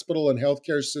hospital and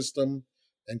healthcare system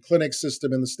and clinic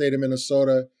system in the state of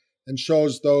Minnesota and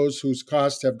shows those whose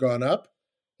costs have gone up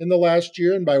in the last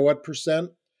year and by what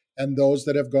percent, and those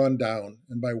that have gone down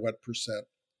and by what percent.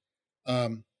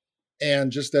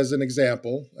 And just as an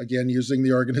example, again, using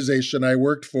the organization I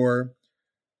worked for,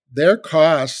 their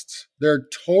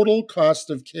total cost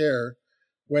of care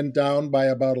went down by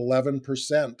about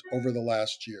 11% over the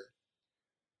last year.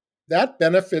 That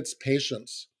benefits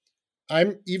patients.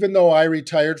 Even though I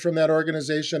retired from that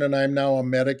organization and I'm now a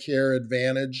Medicare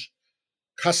Advantage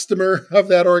customer of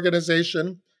that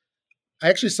organization, I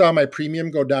actually saw my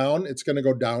premium go down. It's going to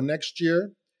go down next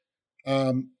year.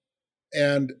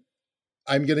 And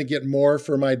I'm going to get more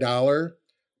for my dollar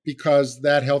because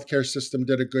that healthcare system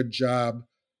did a good job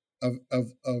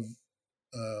of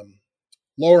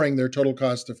lowering their total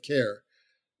cost of care.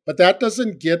 But that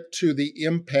doesn't get to the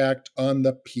impact on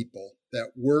the people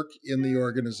that work in the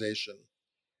organization.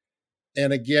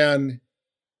 And again,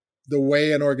 the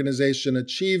way an organization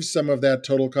achieves some of that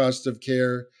total cost of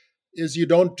care is you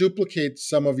don't duplicate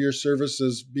some of your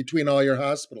services between all your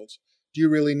hospitals. Do you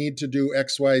really need to do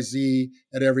XYZ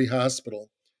at every hospital?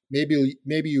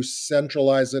 Maybe you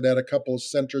centralize it at a couple of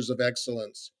centers of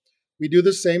excellence. We do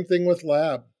the same thing with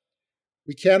lab.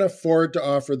 We can't afford to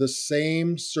offer the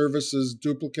same services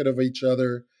duplicate of each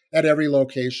other at every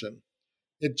location.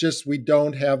 We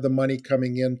don't have the money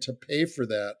coming in to pay for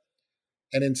that.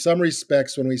 And in some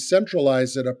respects, when we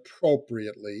centralize it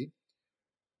appropriately,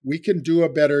 we can do a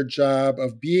better job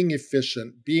of being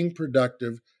efficient, being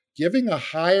productive, giving a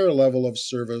higher level of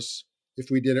service if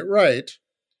we did it right,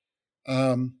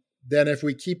 than if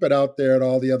we keep it out there at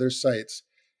all the other sites.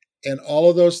 And all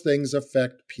of those things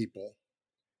affect people.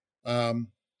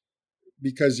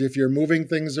 Because if you're moving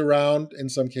things around, in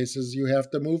some cases, you have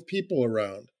to move people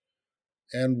around.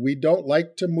 And we don't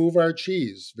like to move our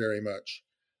cheese very much.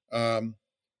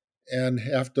 And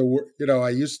have to work, I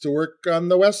used to work on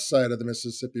the west side of the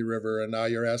Mississippi River, and now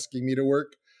you're asking me to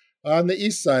work on the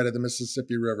east side of the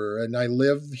Mississippi River, and I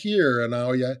live here, and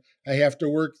now I have to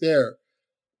work there.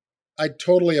 I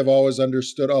totally have always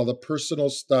understood all the personal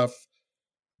stuff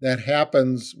that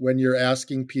happens when you're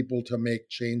asking people to make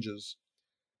changes.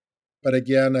 But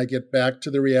again, I get back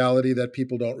to the reality that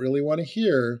people don't really want to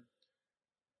hear.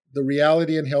 The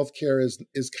reality in healthcare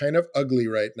is kind of ugly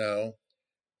right now.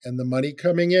 And the money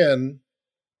coming in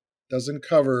doesn't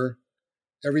cover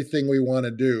everything we want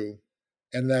to do.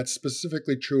 And that's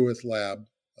specifically true with lab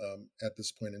at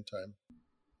this point in time.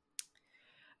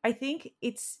 I think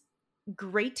it's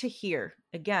great to hear,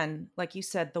 again, like you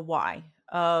said, the why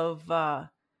of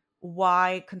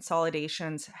why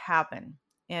consolidations happen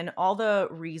and all the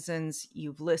reasons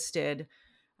you've listed.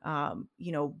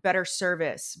 Better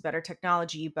service, better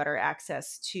technology, better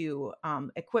access to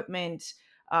equipment,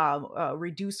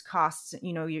 reduce costs,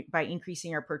 by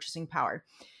increasing our purchasing power.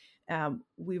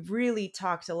 We've really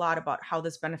talked a lot about how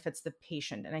this benefits the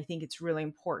patient. And I think it's really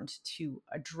important to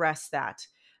address that.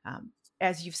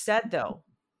 As you've said, though,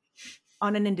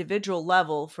 on an individual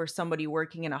level for somebody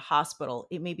working in a hospital,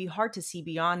 it may be hard to see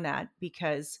beyond that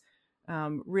because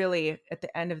really at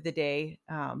the end of the day,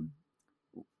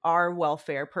 our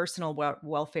welfare, personal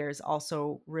welfare is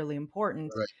also really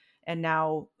important. Right. And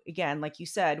now, again, like you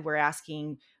said, we're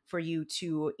asking for you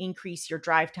to increase your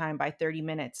drive time by 30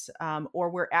 minutes, or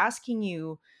we're asking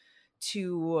you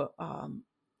to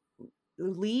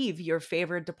leave your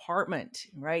favorite department,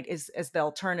 right, as the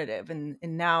alternative. And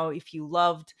now if you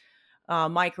loved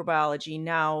microbiology,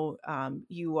 now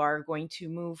you are going to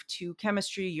move to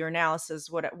chemistry,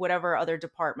 urinalysis, whatever other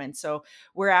department. So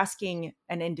we're asking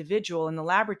an individual in the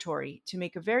laboratory to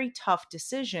make a very tough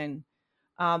decision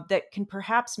that can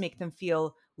perhaps make them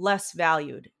feel less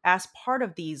valued as part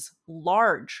of these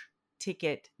large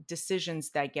ticket decisions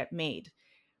that get made.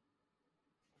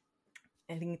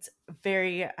 I think it's a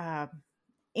very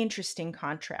interesting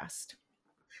contrast.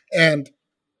 And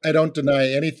I don't deny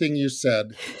anything you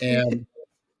said. And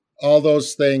all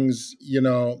those things,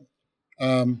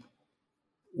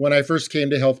 when I first came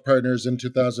to Health Partners in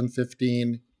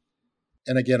 2015,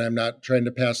 and again, I'm not trying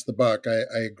to pass the buck,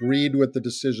 I agreed with the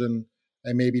decision.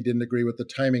 I maybe didn't agree with the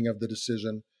timing of the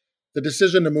decision. The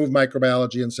decision to move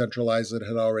microbiology and centralize it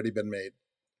had already been made.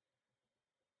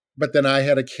 But then I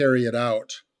had to carry it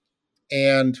out.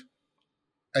 And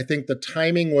I think the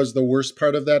timing was the worst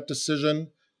part of that decision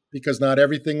because not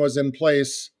everything was in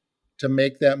place to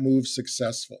make that move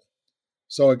successful.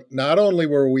 So not only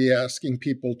were we asking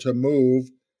people to move,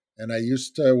 and I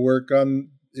used to work on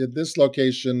this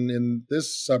location in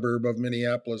this suburb of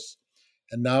Minneapolis,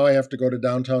 and now I have to go to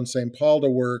downtown St. Paul to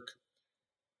work,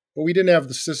 but we didn't have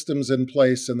the systems in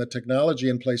place and the technology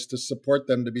in place to support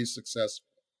them to be successful.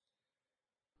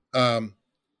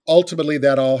 Ultimately,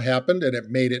 that all happened, and it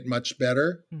made it much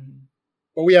better. Mm-hmm.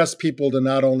 But we asked people to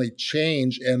not only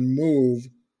change and move,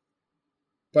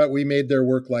 but we made their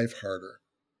work life harder.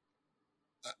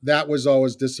 That was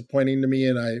always disappointing to me,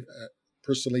 and I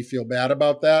personally feel bad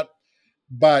about that.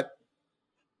 But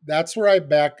that's where I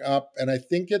back up, and I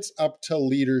think it's up to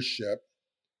leadership,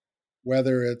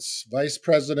 whether it's vice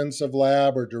presidents of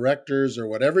lab or directors or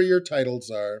whatever your titles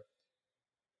are.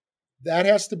 That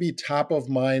has to be top of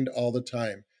mind all the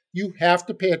time. You have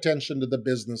to pay attention to the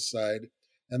business side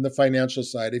and the financial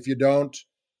side. If you don't,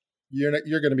 you're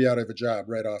going to be out of a job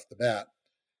right off the bat.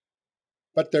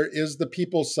 But there is the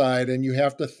people side, and you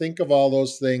have to think of all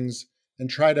those things and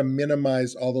try to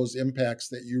minimize all those impacts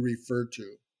that you refer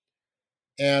to.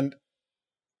 And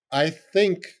I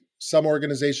think some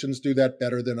organizations do that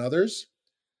better than others.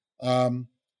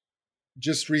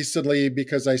 Just recently,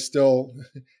 because I still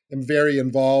am very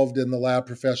involved in the lab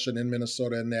profession in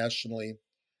Minnesota and nationally,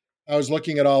 I was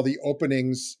looking at all the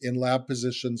openings in lab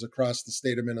positions across the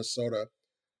state of Minnesota.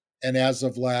 And as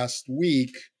of last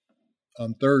week,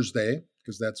 on Thursday,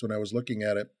 because that's when I was looking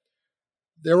at it,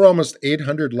 there were almost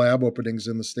 800 lab openings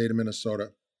in the state of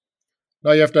Minnesota.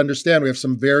 Now you have to understand, we have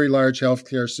some very large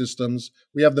healthcare systems.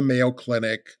 We have the Mayo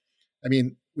Clinic. I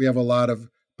mean, we have a lot of,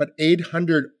 but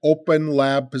 800 open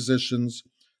lab positions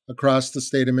across the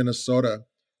state of Minnesota.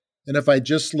 And if I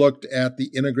just looked at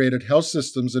the integrated health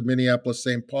systems in Minneapolis,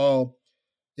 St. Paul,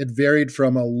 it varied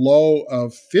from a low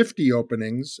of 50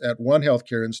 openings at one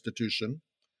healthcare institution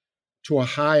to a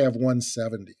high of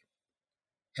 170.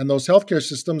 And those healthcare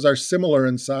systems are similar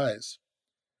in size.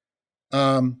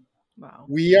 Wow.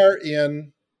 We are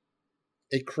in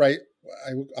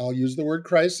I'll use the word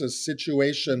crisis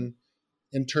situation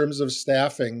in terms of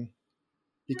staffing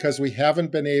because we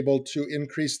haven't been able to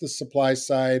increase the supply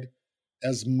side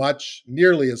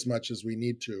nearly as much as we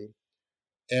need to.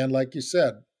 And like you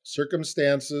said,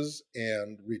 circumstances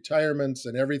and retirements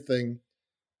and everything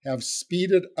have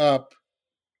speeded up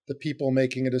the people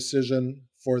making a decision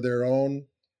for their own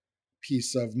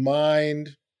peace of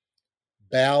mind,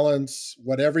 balance,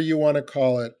 whatever you want to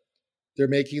call it. They're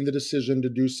making the decision to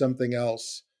do something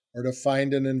else or to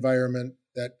find an environment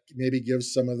that maybe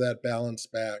gives some of that balance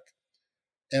back.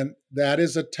 And that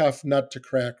is a tough nut to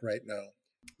crack right now.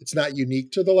 It's not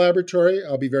unique to the laboratory.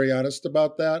 I'll be very honest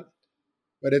about that,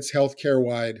 but it's healthcare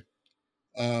wide.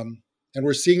 And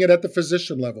we're seeing it at the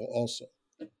physician level also.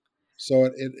 So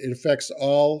it affects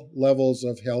all levels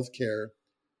of healthcare.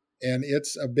 And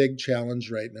it's a big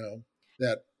challenge right now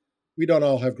that we don't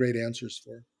all have great answers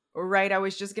for. Right. I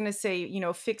was just going to say,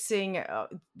 fixing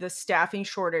the staffing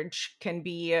shortage can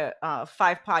be 5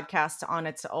 podcasts on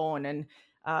its own, and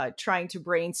trying to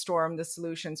brainstorm the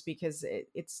solutions because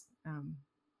it's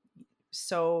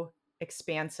so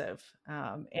expansive.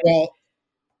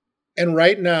 And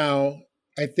right now,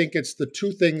 I think it's the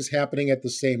two things happening at the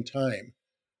same time.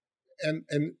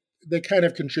 And they kind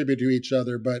of contribute to each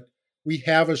other, but we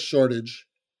have a shortage.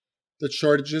 The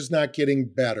shortage is not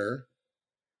getting better.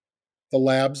 The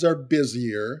labs are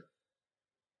busier.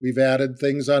 We've added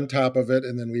things on top of it,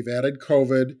 and then we've added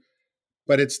COVID,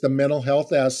 but it's the mental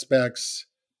health aspects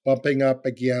bumping up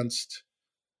against,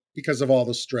 because of all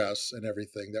the stress and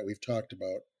everything that we've talked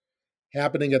about,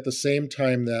 happening at the same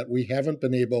time that we haven't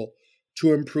been able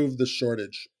to improve the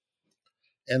shortage.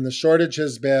 And the shortage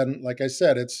has been, like I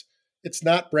said, it's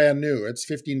not brand new. It's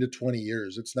 15 to 20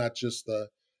 years. It's not just the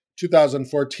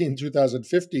 2014,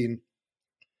 2015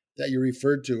 that you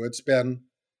referred to. It's been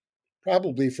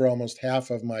probably for almost half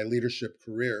of my leadership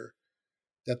career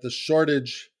that the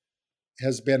shortage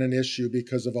has been an issue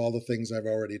because of all the things I've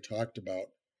already talked about.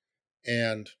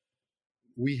 And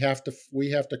we have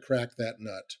to crack that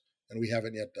nut, and we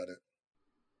haven't yet done it.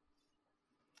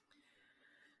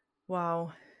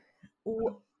 Wow.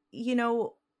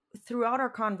 Throughout our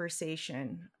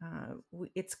conversation,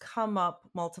 it's come up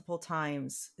multiple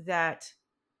times that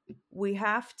we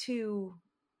have to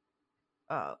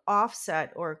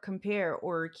offset or compare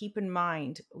or keep in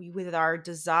mind with our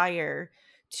desire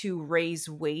to raise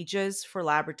wages for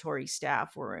laboratory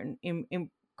staff or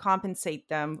compensate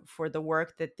them for the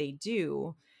work that they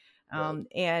do.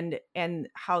 And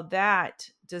how that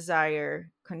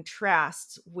desire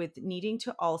contrasts with needing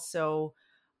to also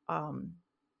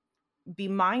be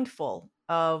mindful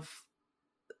of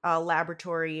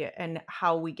laboratory and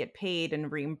how we get paid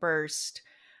and reimbursed,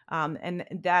 and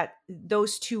that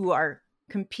those two are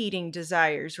competing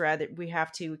desires. Rather, we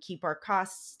have to keep our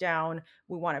costs down.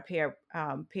 We want to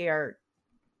pay our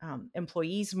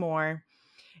employees more,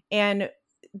 and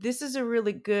this is a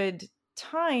really good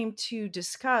time to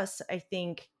discuss, I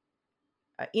think,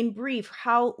 in brief,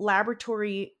 how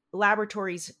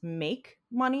laboratories make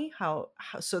money, how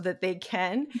so that they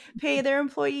can pay their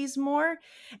employees more,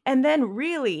 and then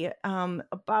really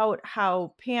about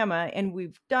how PAMA, and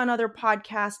we've done other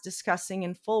podcasts discussing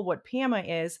in full what PAMA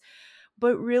is,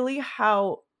 but really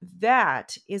how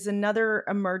that is another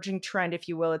emerging trend, if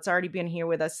you will. It's already been here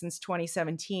with us since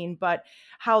 2017, but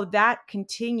how that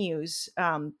continues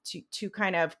to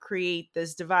kind of create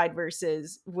this divide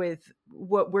versus with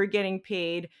what we're getting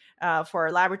paid for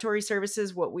our laboratory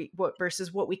services,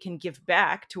 versus what we can give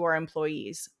back to our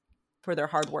employees for their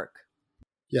hard work.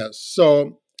 Yes.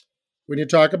 So when you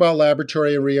talk about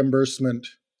laboratory reimbursement,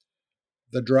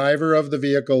 the driver of the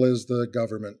vehicle is the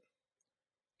government.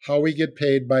 How we get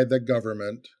paid by the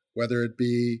government, whether it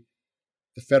be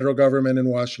the federal government in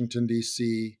Washington,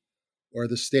 D.C., or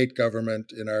the state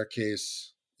government, in our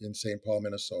case, in St. Paul,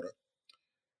 Minnesota.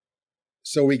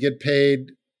 So we get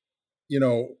paid,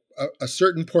 a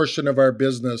certain portion of our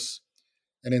business.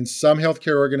 And in some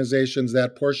healthcare organizations,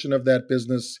 that portion of that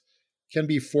business can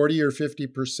be 40 or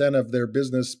 50% of their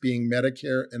business being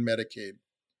Medicare and Medicaid,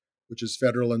 which is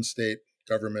federal and state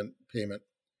government payment.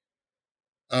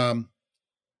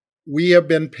 we have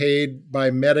been paid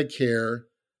by Medicare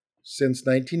since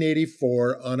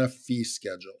 1984 on a fee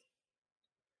schedule,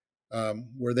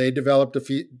 where they developed a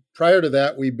fee. Prior to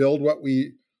that, we billed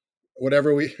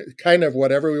whatever we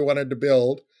wanted to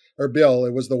build or bill.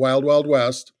 It was the Wild Wild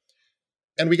West,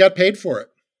 and we got paid for it.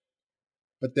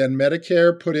 But then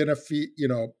Medicare put in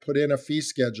a fee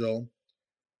schedule,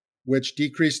 which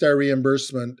decreased our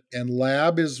reimbursement. And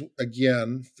lab is,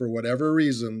 again, for whatever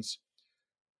reasons,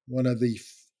 one of the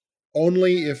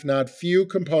only, if not few,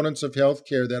 components of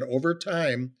healthcare that over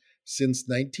time, since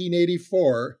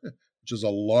 1984, which is a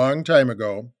long time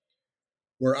ago,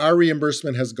 where our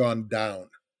reimbursement has gone down.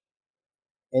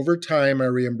 Over time,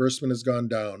 our reimbursement has gone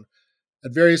down.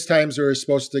 At various times, we were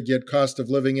supposed to get cost of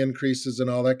living increases and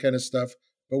all that kind of stuff,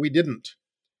 but we didn't.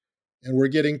 And we're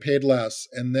getting paid less.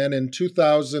 And then in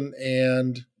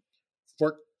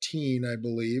 2014, I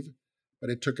believe, but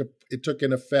it took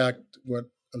in effect what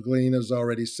Galina has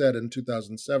already said in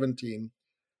 2017,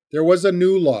 there was a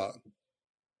new law,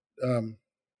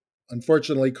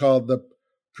 unfortunately called the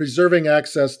Preserving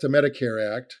Access to Medicare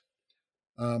Act,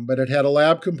 but it had a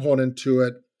lab component to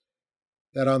it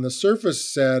that on the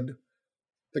surface said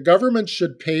the government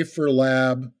should pay for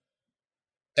lab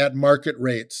at market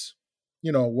rates.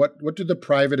 What do the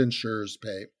private insurers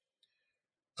pay?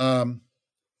 And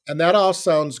that all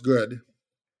sounds good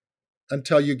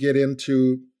until you get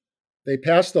into, they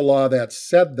passed a law that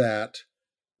said that,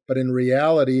 but in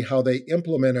reality, how they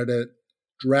implemented it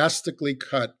drastically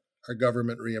cut our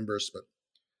government reimbursement.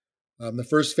 The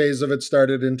first phase of it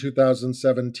started in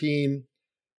 2017,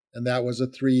 and that was a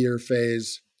 3-year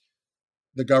phase.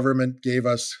 The government gave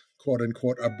us, quote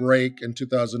unquote, a break in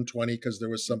 2020 because there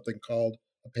was something called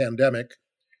a pandemic.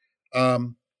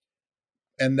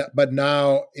 But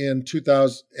now in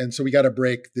 2000, and so we got a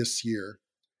break this year.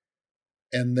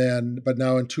 But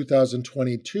now in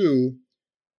 2022,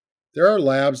 there are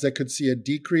labs that could see a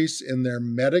decrease in their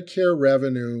Medicare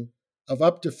revenue of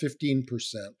up to 15%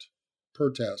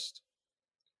 per test.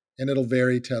 And it'll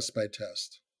vary test by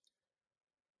test.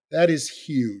 That is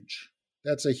huge.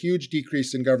 That's a huge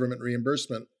decrease in government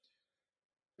reimbursement.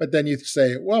 But then you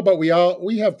say, well, but we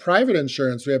have private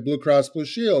insurance. We have Blue Cross Blue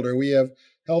Shield, or we have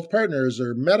Health Partners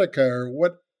or Medica or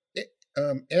what,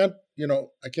 and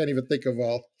I can't even think of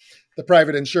all the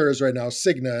private insurers right now,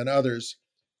 Cigna and others.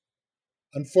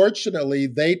 Unfortunately,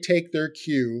 they take their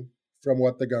cue from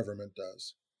what the government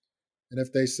does. And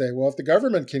if they say, well, if the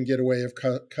government can get away with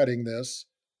cutting this,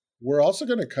 we're also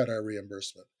going to cut our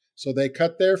reimbursement. So they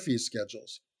cut their fee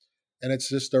schedules. And it's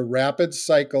just a rapid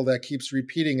cycle that keeps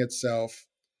repeating itself.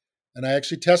 And I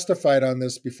actually testified on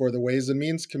this before the Ways and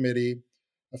Means Committee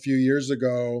a few years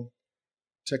ago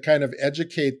to kind of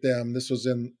educate them. This was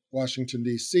in Washington,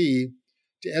 D.C.,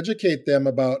 to educate them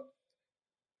about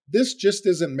this just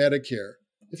isn't Medicare.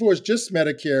 If it was just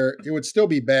Medicare, it would still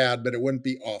be bad, but it wouldn't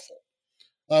be awful.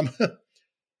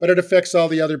 But it affects all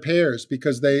the other payers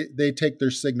because they take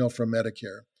their signal from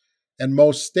Medicare. And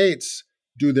most states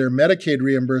do their Medicaid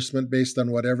reimbursement based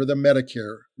on whatever the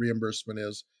Medicare reimbursement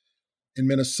is. In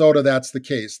Minnesota, that's the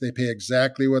case. They pay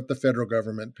exactly what the federal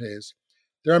government pays.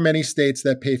 There are many states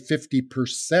that pay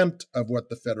 50% of what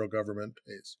the federal government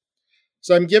pays.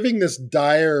 So I'm giving this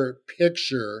dire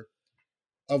picture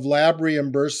of lab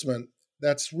reimbursement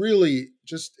that's really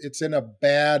just, it's in a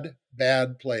bad,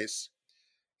 bad place.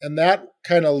 And that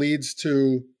kind of leads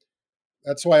to,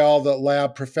 that's why all the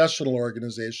lab professional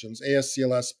organizations,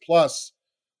 ASCLS plus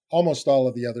almost all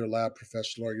of the other lab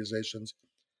professional organizations,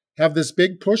 have this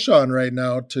big push on right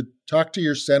now to talk to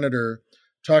your senator,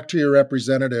 talk to your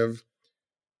representative,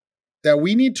 that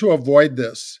we need to avoid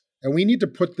this and we need to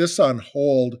put this on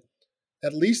hold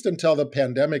at least until the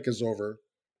pandemic is over.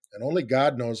 And only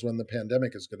God knows when the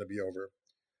pandemic is going to be over.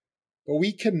 But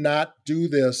we cannot do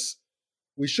this.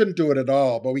 We shouldn't do it at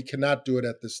all, but we cannot do it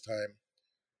at this time.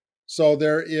 So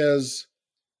there is,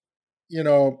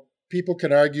 people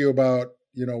can argue about,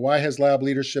 why has lab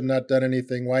leadership not done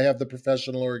anything? Why have the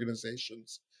professional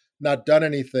organizations not done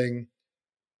anything?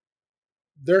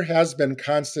 There has been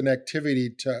constant activity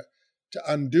to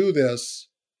undo this,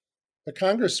 but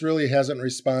Congress really hasn't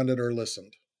responded or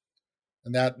listened.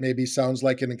 And that maybe sounds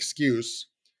like an excuse,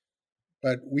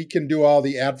 but we can do all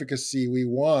the advocacy we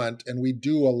want, and we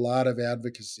do a lot of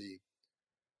advocacy.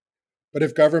 But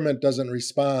if government doesn't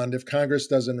respond, if Congress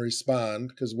doesn't respond,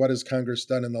 because what has Congress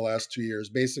done in the last 2 years?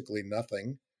 Basically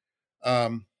nothing,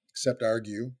 except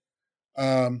argue.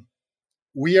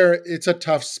 It's a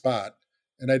tough spot.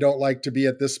 And I don't like to be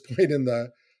at this point in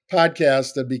the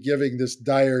podcast and be giving this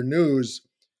dire news,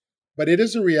 but it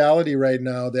is a reality right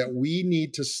now that we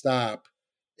need to stop,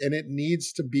 and it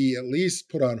needs to be at least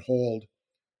put on hold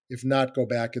if not go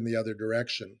back in the other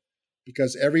direction.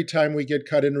 Because every time we get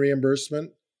cut in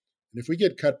reimbursement, and if we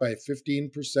get cut by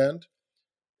 15%,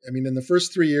 I mean, in the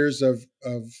first 3 years of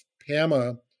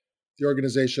PAMA, the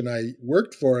organization I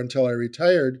worked for until I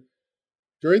retired,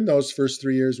 during those first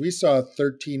 3 years, we saw a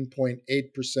 13.8%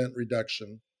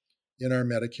 reduction in our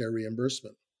Medicare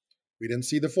reimbursement. We didn't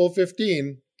see the full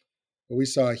 15, but we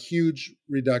saw a huge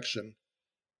reduction.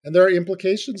 And there are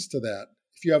implications to that.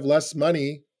 If you have less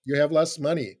money, you have less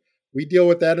money. We deal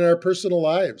with that in our personal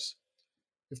lives.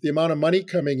 If the amount of money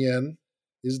coming in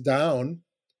is down,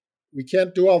 we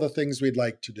can't do all the things we'd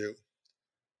like to do.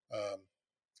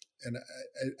 And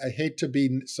I hate to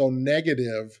be so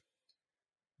negative,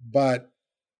 but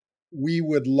we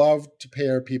would love to pay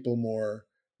our people more.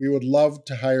 We would love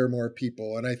to hire more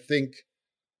people. And I think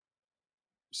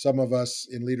some of us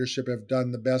in leadership have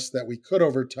done the best that we could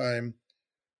over time,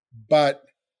 but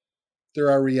there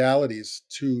are realities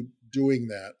to doing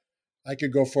that. I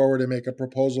could go forward and make a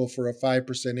proposal for a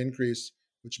 5% increase,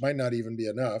 which might not even be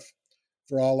enough,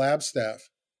 for all lab staff.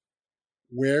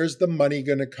 Where's the money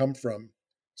going to come from?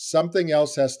 Something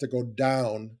else has to go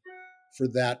down for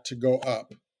that to go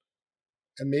up.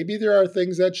 And maybe there are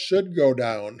things that should go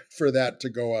down for that to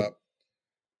go up.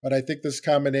 But I think this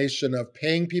combination of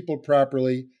paying people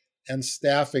properly and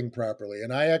staffing properly,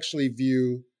 and I actually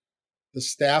view the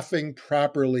staffing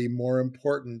properly more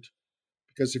important,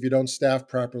 because if you don't staff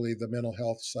properly, the mental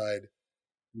health side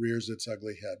rears its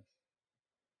ugly head.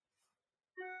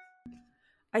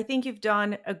 I think you've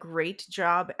done a great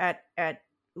job at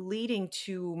leading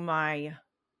to my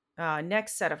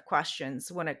next set of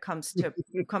questions when it comes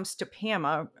to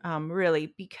PAMA,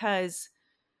 really, because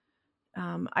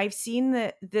I've seen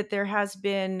that there has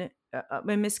been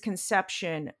a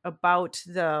misconception about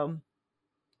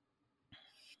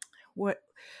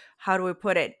how do I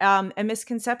put it? A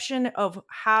misconception of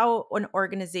how an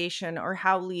organization or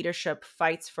how leadership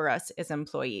fights for us as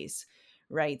employees,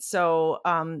 right? So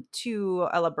to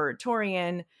a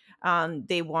laboratorian,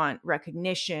 they want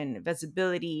recognition,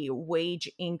 visibility, wage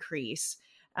increase.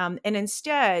 And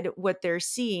instead, what they're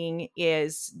seeing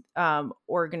is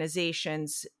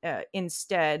organizations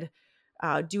instead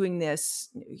doing this,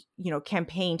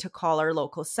 campaign to call our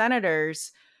local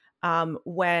senators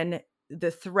when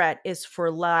the threat is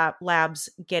for labs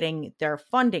getting their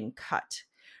funding cut.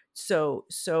 So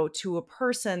to a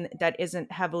person that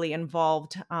isn't heavily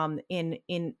involved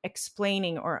in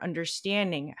explaining or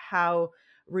understanding how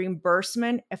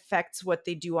reimbursement affects what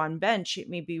they do on bench, it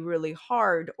may be really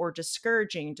hard or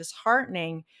discouraging,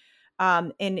 disheartening.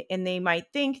 And they might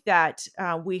think that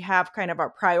we have kind of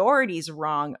our priorities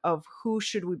wrong of who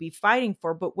should we be fighting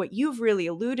for. But what you've really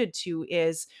alluded to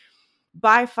is,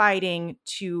 by fighting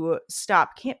to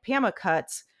stop PAMA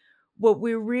cuts, what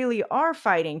we really are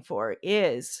fighting for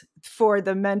is for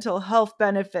the mental health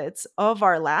benefits of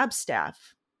our lab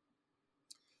staff.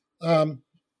 And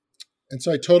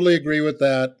so I totally agree with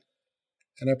that.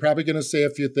 And I'm probably going to say a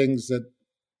few things that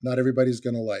not everybody's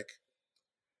going to like.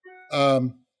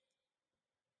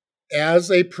 As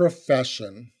a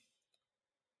profession,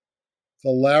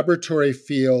 the laboratory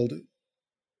field,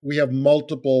 we have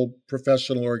multiple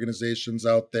professional organizations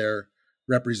out there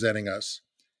representing us.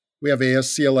 We have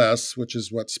ASCLS, which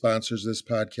is what sponsors this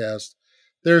podcast.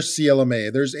 There's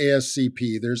CLMA, there's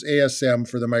ASCP, there's ASM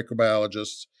for the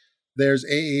microbiologists, there's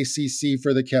AACC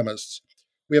for the chemists.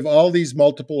 We have all these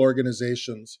multiple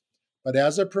organizations. But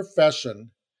as a profession,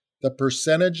 the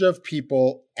percentage of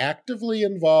people actively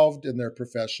involved in their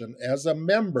profession as a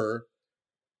member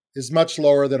is much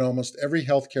lower than almost every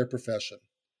healthcare profession.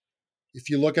 If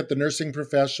you look at the nursing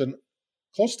profession,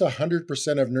 close to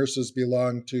 100% of nurses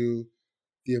belong to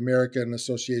the American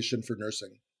Association for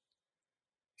Nursing.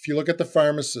 If you look at the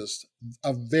pharmacists,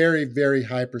 a very, very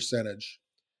high percentage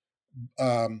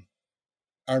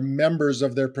are members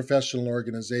of their professional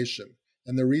organization.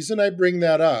 And the reason I bring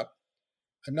that up,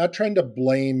 I'm not trying to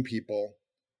blame people,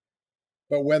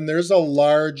 but when there's a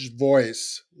large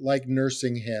voice like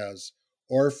nursing has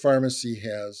or pharmacy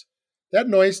has,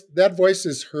 that voice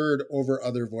is heard over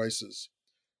other voices.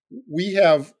 We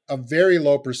have a very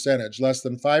low percentage, less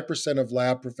than 5% of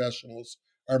lab professionals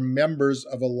are members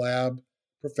of a lab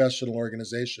professional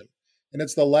organization. And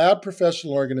it's the lab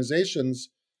professional organizations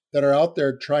that are out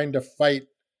there trying to fight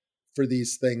for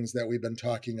these things that we've been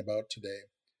talking about today.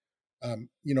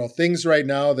 Things right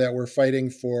now that we're fighting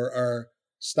for are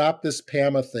stop this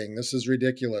PAMA thing. This is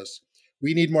ridiculous.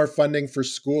 We need more funding for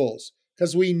schools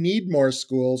because we need more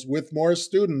schools with more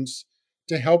students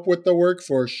to help with the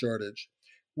workforce shortage.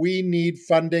 We need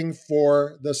funding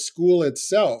for the school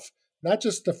itself, not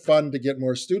just to fund to get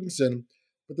more students in,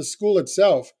 but the school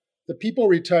itself. the people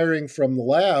retiring from the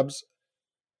labs,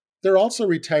 they're also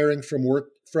retiring from work,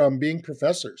 from being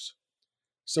professors.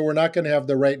 So we're not going to have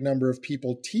the right number of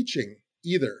people teaching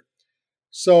either.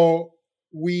 So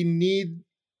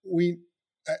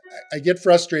I get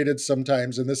frustrated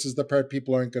sometimes, and this is the part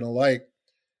people aren't going to like.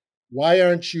 Why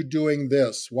aren't you doing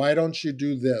this? Why don't you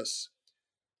do this?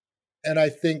 And I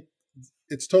think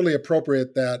it's totally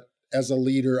appropriate that as a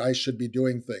leader, I should be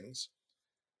doing things.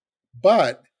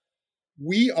 But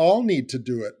we all need to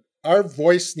do it. Our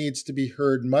voice needs to be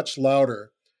heard much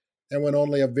louder. And when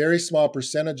only a very small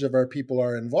percentage of our people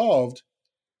are involved,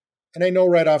 and I know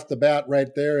right off the bat, right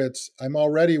there, I'm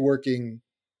already working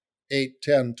 8,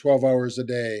 10, 12 hours a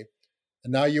day.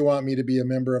 And now you want me to be a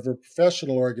member of a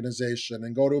professional organization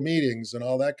and go to meetings and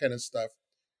all that kind of stuff.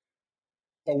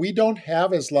 But we don't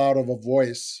have as loud of a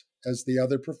voice as the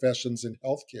other professions in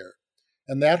healthcare.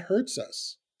 And that hurts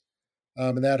us.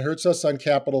 And that hurts us on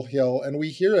Capitol Hill. And we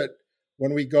hear it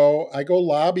when I go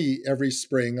lobby every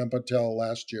spring up until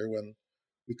last year when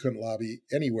we couldn't lobby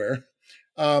anywhere.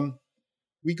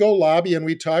 We go lobby and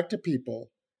we talk to people.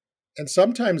 And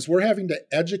sometimes we're having to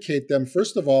educate them,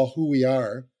 first of all, who we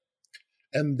are,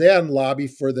 and then lobby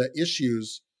for the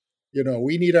issues.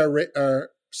 We need our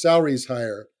salaries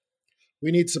higher.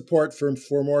 We need support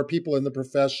for more people in the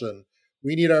profession.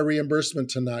 We need our reimbursement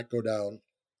to not go down.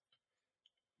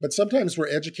 But sometimes we're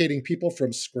educating people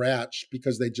from scratch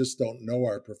because they just don't know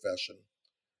our profession.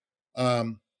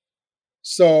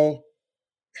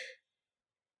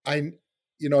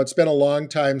 It's been a long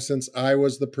time since I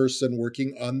was the person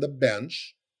working on the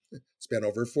bench. It's been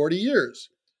over 40 years.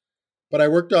 But I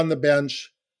worked on the bench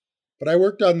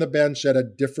at a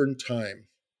different time,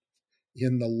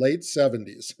 in the late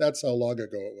 70s. That's how long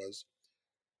ago it was,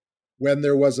 when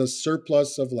there was a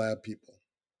surplus of lab people.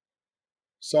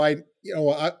 So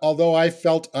although I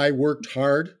felt I worked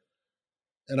hard,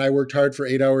 and I worked hard for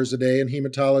 8 hours a day in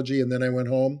hematology, and then I went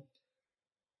home,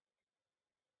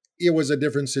 it was a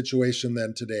different situation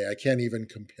than today. I can't even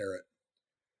compare it.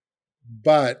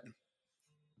 But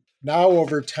now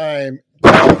over time,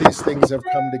 all these things have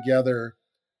come together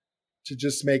to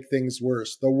just make things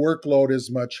worse. The workload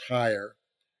is much higher.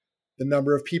 The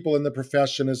number of people in the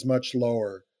profession is much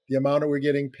lower. The amount that we're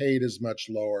getting paid is much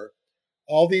lower.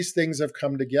 All these things have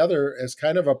come together as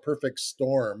kind of a perfect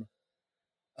storm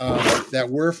that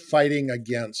we're fighting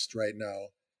against right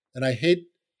now. And I hate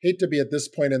to be at this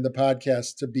point in the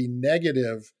podcast to be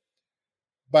negative,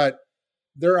 but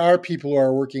there are people who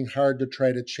are working hard to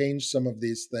try to change some of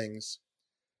these things.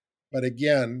 But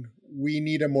again, we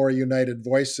need a more united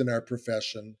voice in our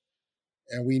profession,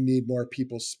 and we need more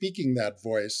people speaking that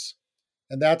voice.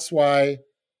 And that's why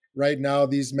right now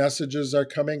these messages are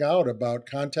coming out about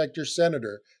contact your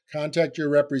senator, contact your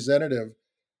representative.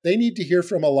 They need to hear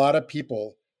from a lot of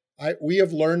people. We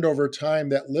have learned over time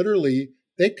that literally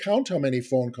they count how many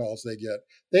phone calls they get.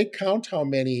 They count how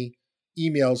many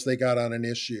emails they got on an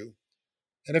issue.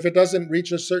 And if it doesn't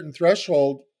reach a certain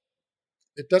threshold,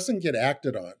 it doesn't get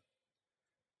acted on.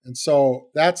 And so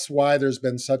that's why there's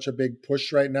been such a big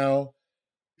push right now,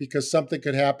 because something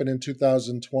could happen in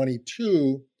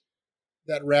 2022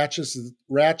 that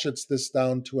ratchets this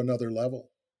down to another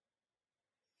level.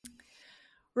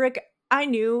 Rick, I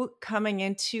knew coming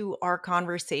into our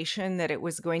conversation that it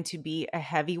was going to be a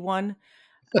heavy one.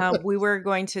 We were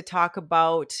going to talk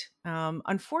about,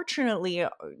 unfortunately,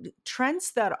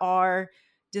 trends that are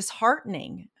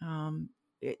disheartening,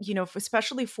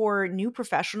 especially for new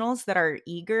professionals that are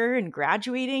eager and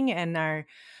graduating and are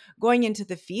going into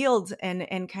the field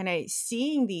and kind of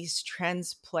seeing these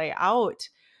trends play out.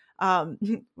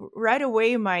 Right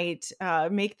away might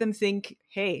make them think,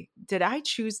 hey, did I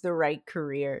choose the right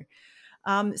career?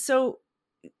 So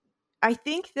I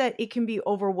think that it can be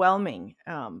overwhelming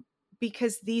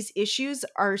because these issues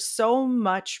are so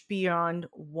much beyond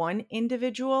one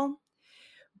individual.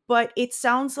 But it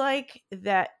sounds like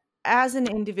that as an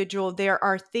individual, there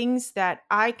are things that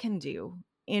I can do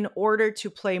in order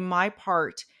to play my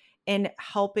part in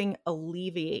helping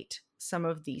alleviate some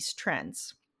of these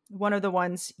trends. One of the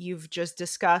ones you've just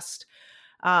discussed,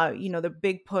 the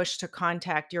big push to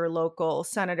contact your local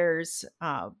senators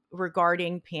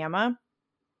regarding PAMA.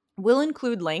 We'll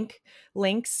include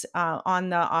links on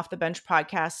the Off the Bench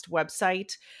podcast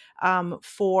website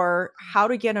for how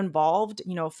to get involved,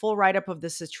 full write-up of the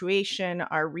situation,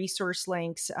 our resource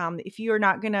links. If you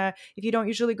don't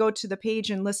usually go to the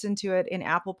page and listen to it in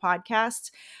Apple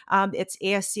Podcasts, it's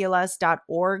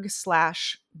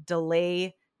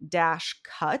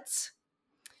ascls.org/delay-cuts.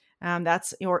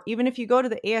 Or even if you go to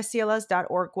the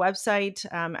ascls.org website,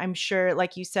 I'm sure,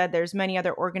 like you said, there's many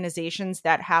other organizations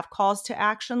that have calls to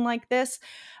action like this.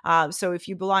 So if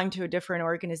you belong to a different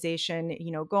organization,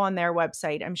 go on their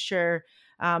website. I'm sure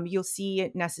you'll see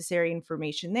necessary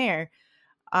information there.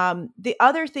 The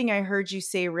other thing I heard you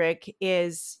say, Rick,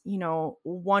 is,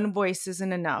 one voice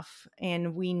isn't enough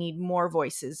and we need more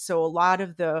voices. So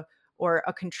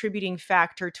a contributing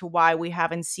factor to why we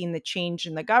haven't seen the change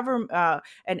in the government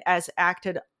and as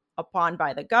acted upon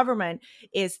by the government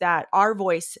is that our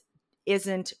voice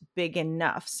isn't big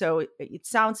enough. So it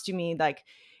sounds to me like,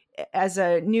 as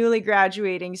a newly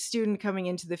graduating student coming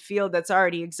into the field that's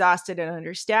already exhausted and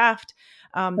understaffed,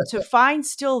 to find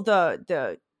still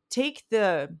take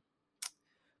the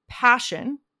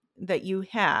passion that you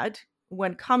had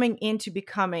when coming into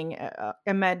becoming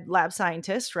a med lab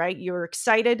scientist, right? You're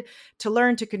excited to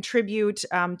learn, to contribute,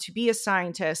 to be a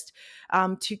scientist,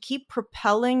 to keep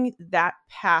propelling that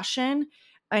passion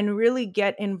and really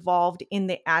get involved in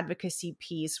the advocacy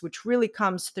piece, which really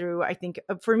comes through, I think,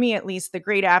 for me at least, the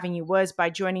great avenue was by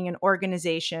joining an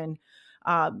organization.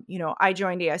 I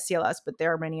joined ASCLS, but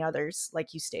there are many others,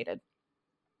 like you stated.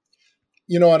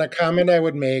 And a comment I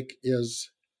would make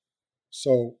is,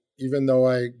 so even though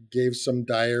I gave some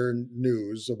dire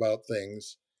news about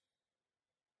things,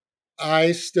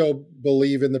 I still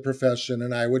believe in the profession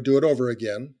and I would do it over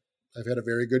again. I've had a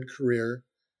very good career.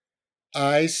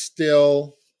 I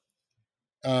still,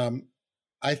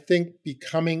 I think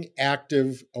becoming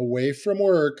active away from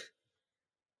work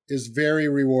is very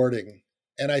rewarding.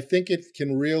 And I think it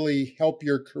can really help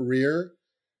your career.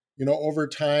 Over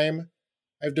time,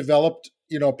 I've developed,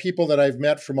 people that I've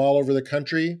met from all over the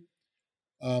country,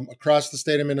 across the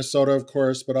state of Minnesota, of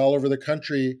course, but all over the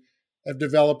country. I've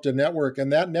developed a network,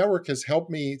 and that network has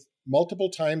helped me multiple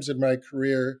times in my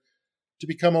career to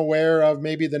become aware of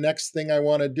maybe the next thing I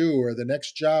want to do or the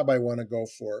next job I want to go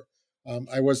for.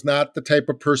 I was not the type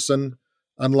of person,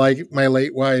 unlike my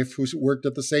late wife, who worked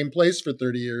at the same place for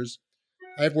 30 years.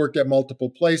 I've worked at multiple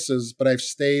places, but I've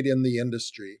stayed in the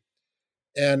industry.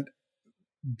 And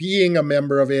being a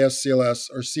member of ASCLS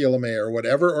or CLMA or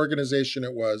whatever organization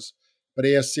it was, but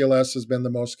ASCLS has been the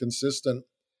most consistent,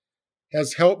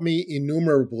 has helped me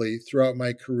innumerably throughout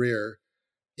my career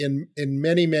in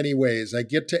many, many ways. I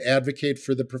get to advocate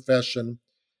for the profession.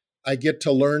 I get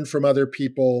to learn from other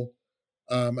people.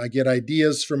 I get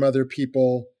ideas from other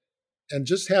people. And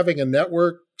just having a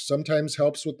network sometimes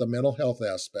helps with the mental health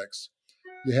aspects.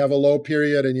 You have a low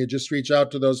period and you just reach out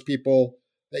to those people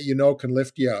that can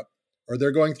lift you up, or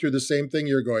they're going through the same thing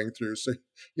you're going through. So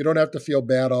you don't have to feel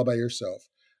bad all by yourself.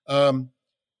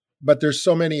 But there's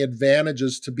so many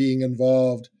advantages to being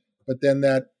involved, but then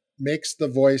that makes the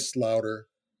voice louder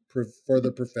for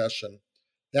the profession.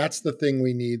 That's the thing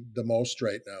we need the most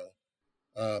right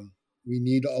now. We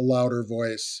need a louder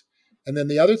voice. And then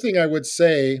the other thing I would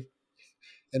say,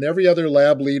 and every other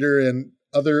lab leader and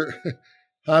other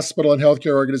hospital and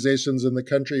healthcare organizations in the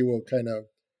country will kind of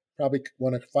probably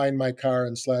want to find my car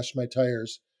and slash my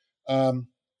tires.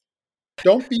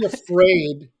 Don't be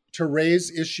afraid to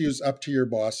raise issues up to your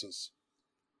bosses.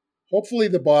 Hopefully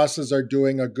the bosses are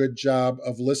doing a good job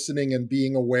of listening and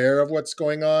being aware of what's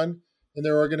going on in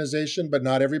their organization, but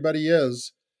not everybody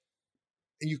is.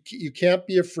 You can't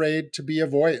be afraid to be a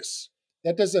voice.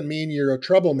 That doesn't mean you're a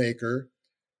troublemaker.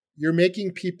 You're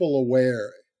making people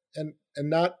aware, and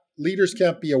not leaders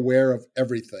can't be aware of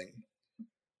everything.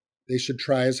 They should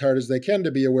try as hard as they can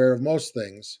to be aware of most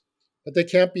things, but they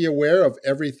can't be aware of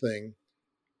everything.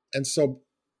 And so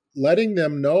letting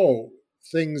them know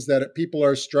things that people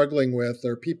are struggling with,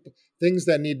 or things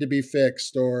that need to be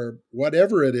fixed, or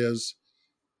whatever it is,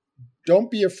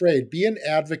 don't be afraid. Be an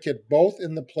advocate both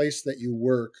in the place that you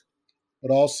work,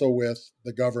 but also with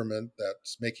the government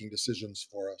that's making decisions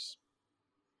for us.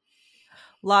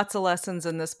 Lots of lessons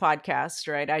in this podcast,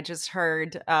 right? I just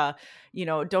heard,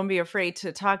 don't be afraid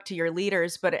to talk to your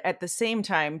leaders, but at the same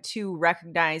time, to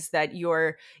recognize that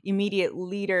your immediate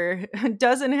leader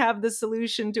doesn't have the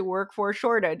solution to workforce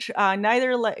shortage.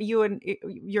 Neither you and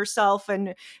yourself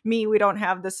and me, we don't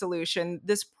have the solution.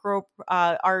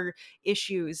 Our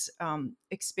issues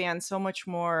expand so much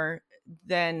more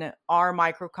than our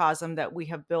microcosm that we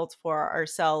have built for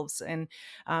ourselves. And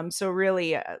so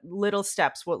really what little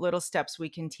steps we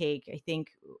can take, I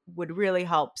think would really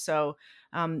help. So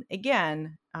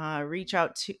again, reach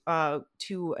out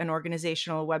to an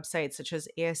organizational website such as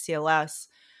ASCLS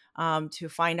to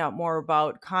find out more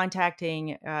about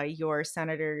contacting your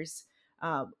senators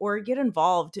or get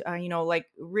involved. Like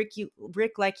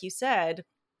Rick, like you said,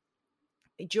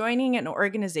 joining an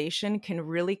organization can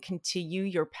really continue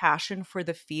your passion for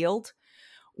the field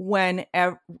when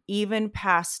even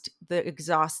past the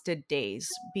exhausted days,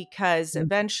 because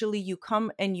eventually you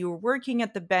come and you're working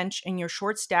at the bench and you're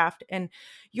short staffed and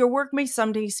your work may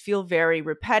some days feel very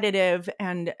repetitive,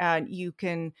 and you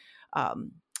can I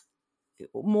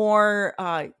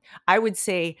would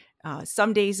say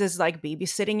some days is like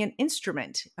babysitting an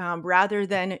instrument rather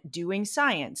than doing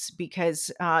science,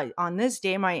 because on this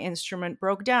day my instrument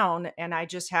broke down and I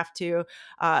just have to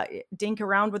dink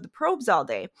around with the probes all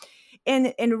day.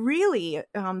 And really,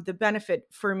 the benefit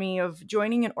for me of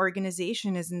joining an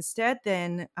organization is instead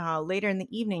then later in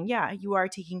the evening, you are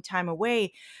taking time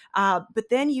away, but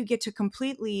then you get to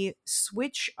completely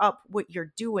switch up what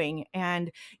you're doing,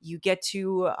 and you get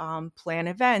to plan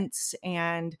events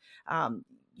and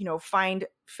find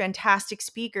fantastic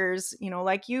speakers,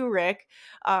 like you, Rick,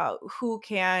 who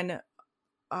can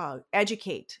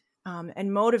educate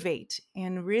and motivate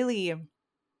and really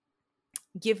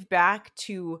gives back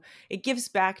to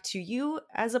you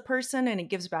as a person, and it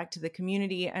gives back to the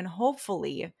community, and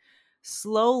hopefully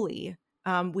slowly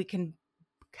we can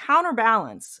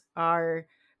counterbalance our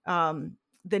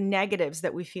the negatives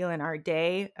that we feel in our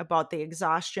day about the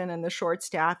exhaustion and the short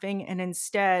staffing, and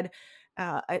instead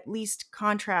at least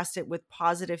contrast it with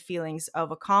positive feelings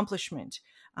of accomplishment,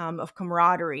 of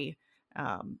camaraderie,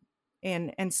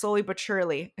 and slowly but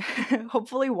surely,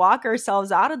 hopefully walk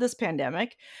ourselves out of this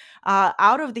pandemic,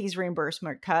 out of these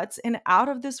reimbursement cuts, and out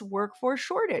of this workforce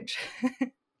shortage.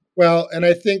 Well, and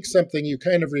I think something you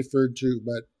kind of referred to,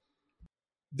 but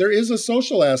there is a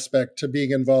social aspect to being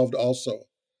involved also.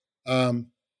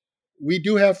 We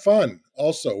do have fun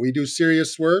also. We do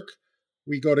serious work.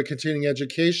 We go to continuing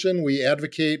education. We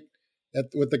advocate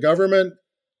with the government.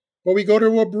 But we go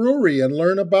to a brewery and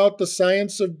learn about the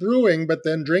science of brewing, but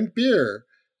then drink beer.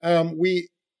 We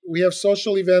have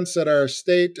social events at our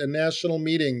state and national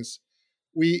meetings.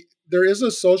 There is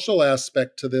a social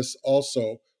aspect to this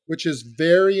also, which is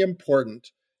very important,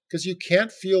 because you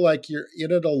can't feel like you're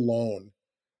in it alone.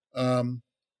 And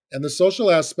the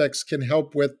social aspects can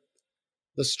help with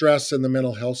the stress and the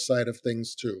mental health side of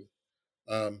things too.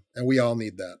 And we all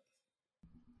need that.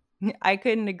 I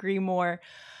couldn't agree more.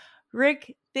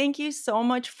 Rick, thank you so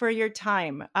much for your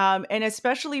time, and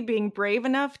especially being brave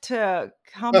enough to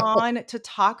come on to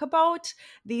talk about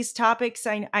these topics.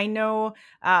 I know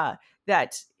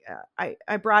that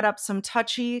I brought up some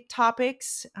touchy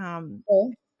topics, so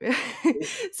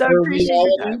I appreciate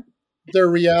your time. The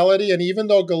reality, and even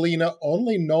though Galina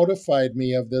only notified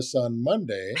me of this on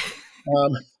Monday,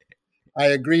 I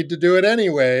agreed to do it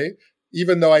anyway,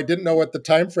 even though I didn't know what the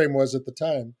time frame was at the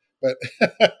time. But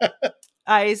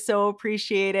I so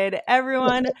appreciate it.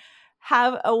 Everyone,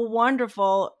 have a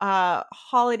wonderful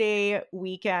holiday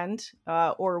weekend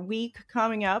or week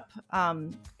coming up,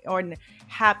 or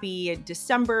happy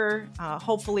December.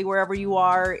 Hopefully wherever you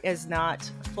are is not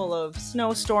full of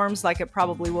snowstorms like it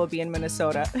probably will be in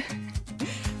Minnesota.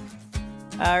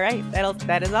 All right,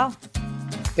 that is all.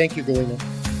 Thank you, Galina.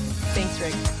 Thanks,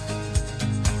 Rick.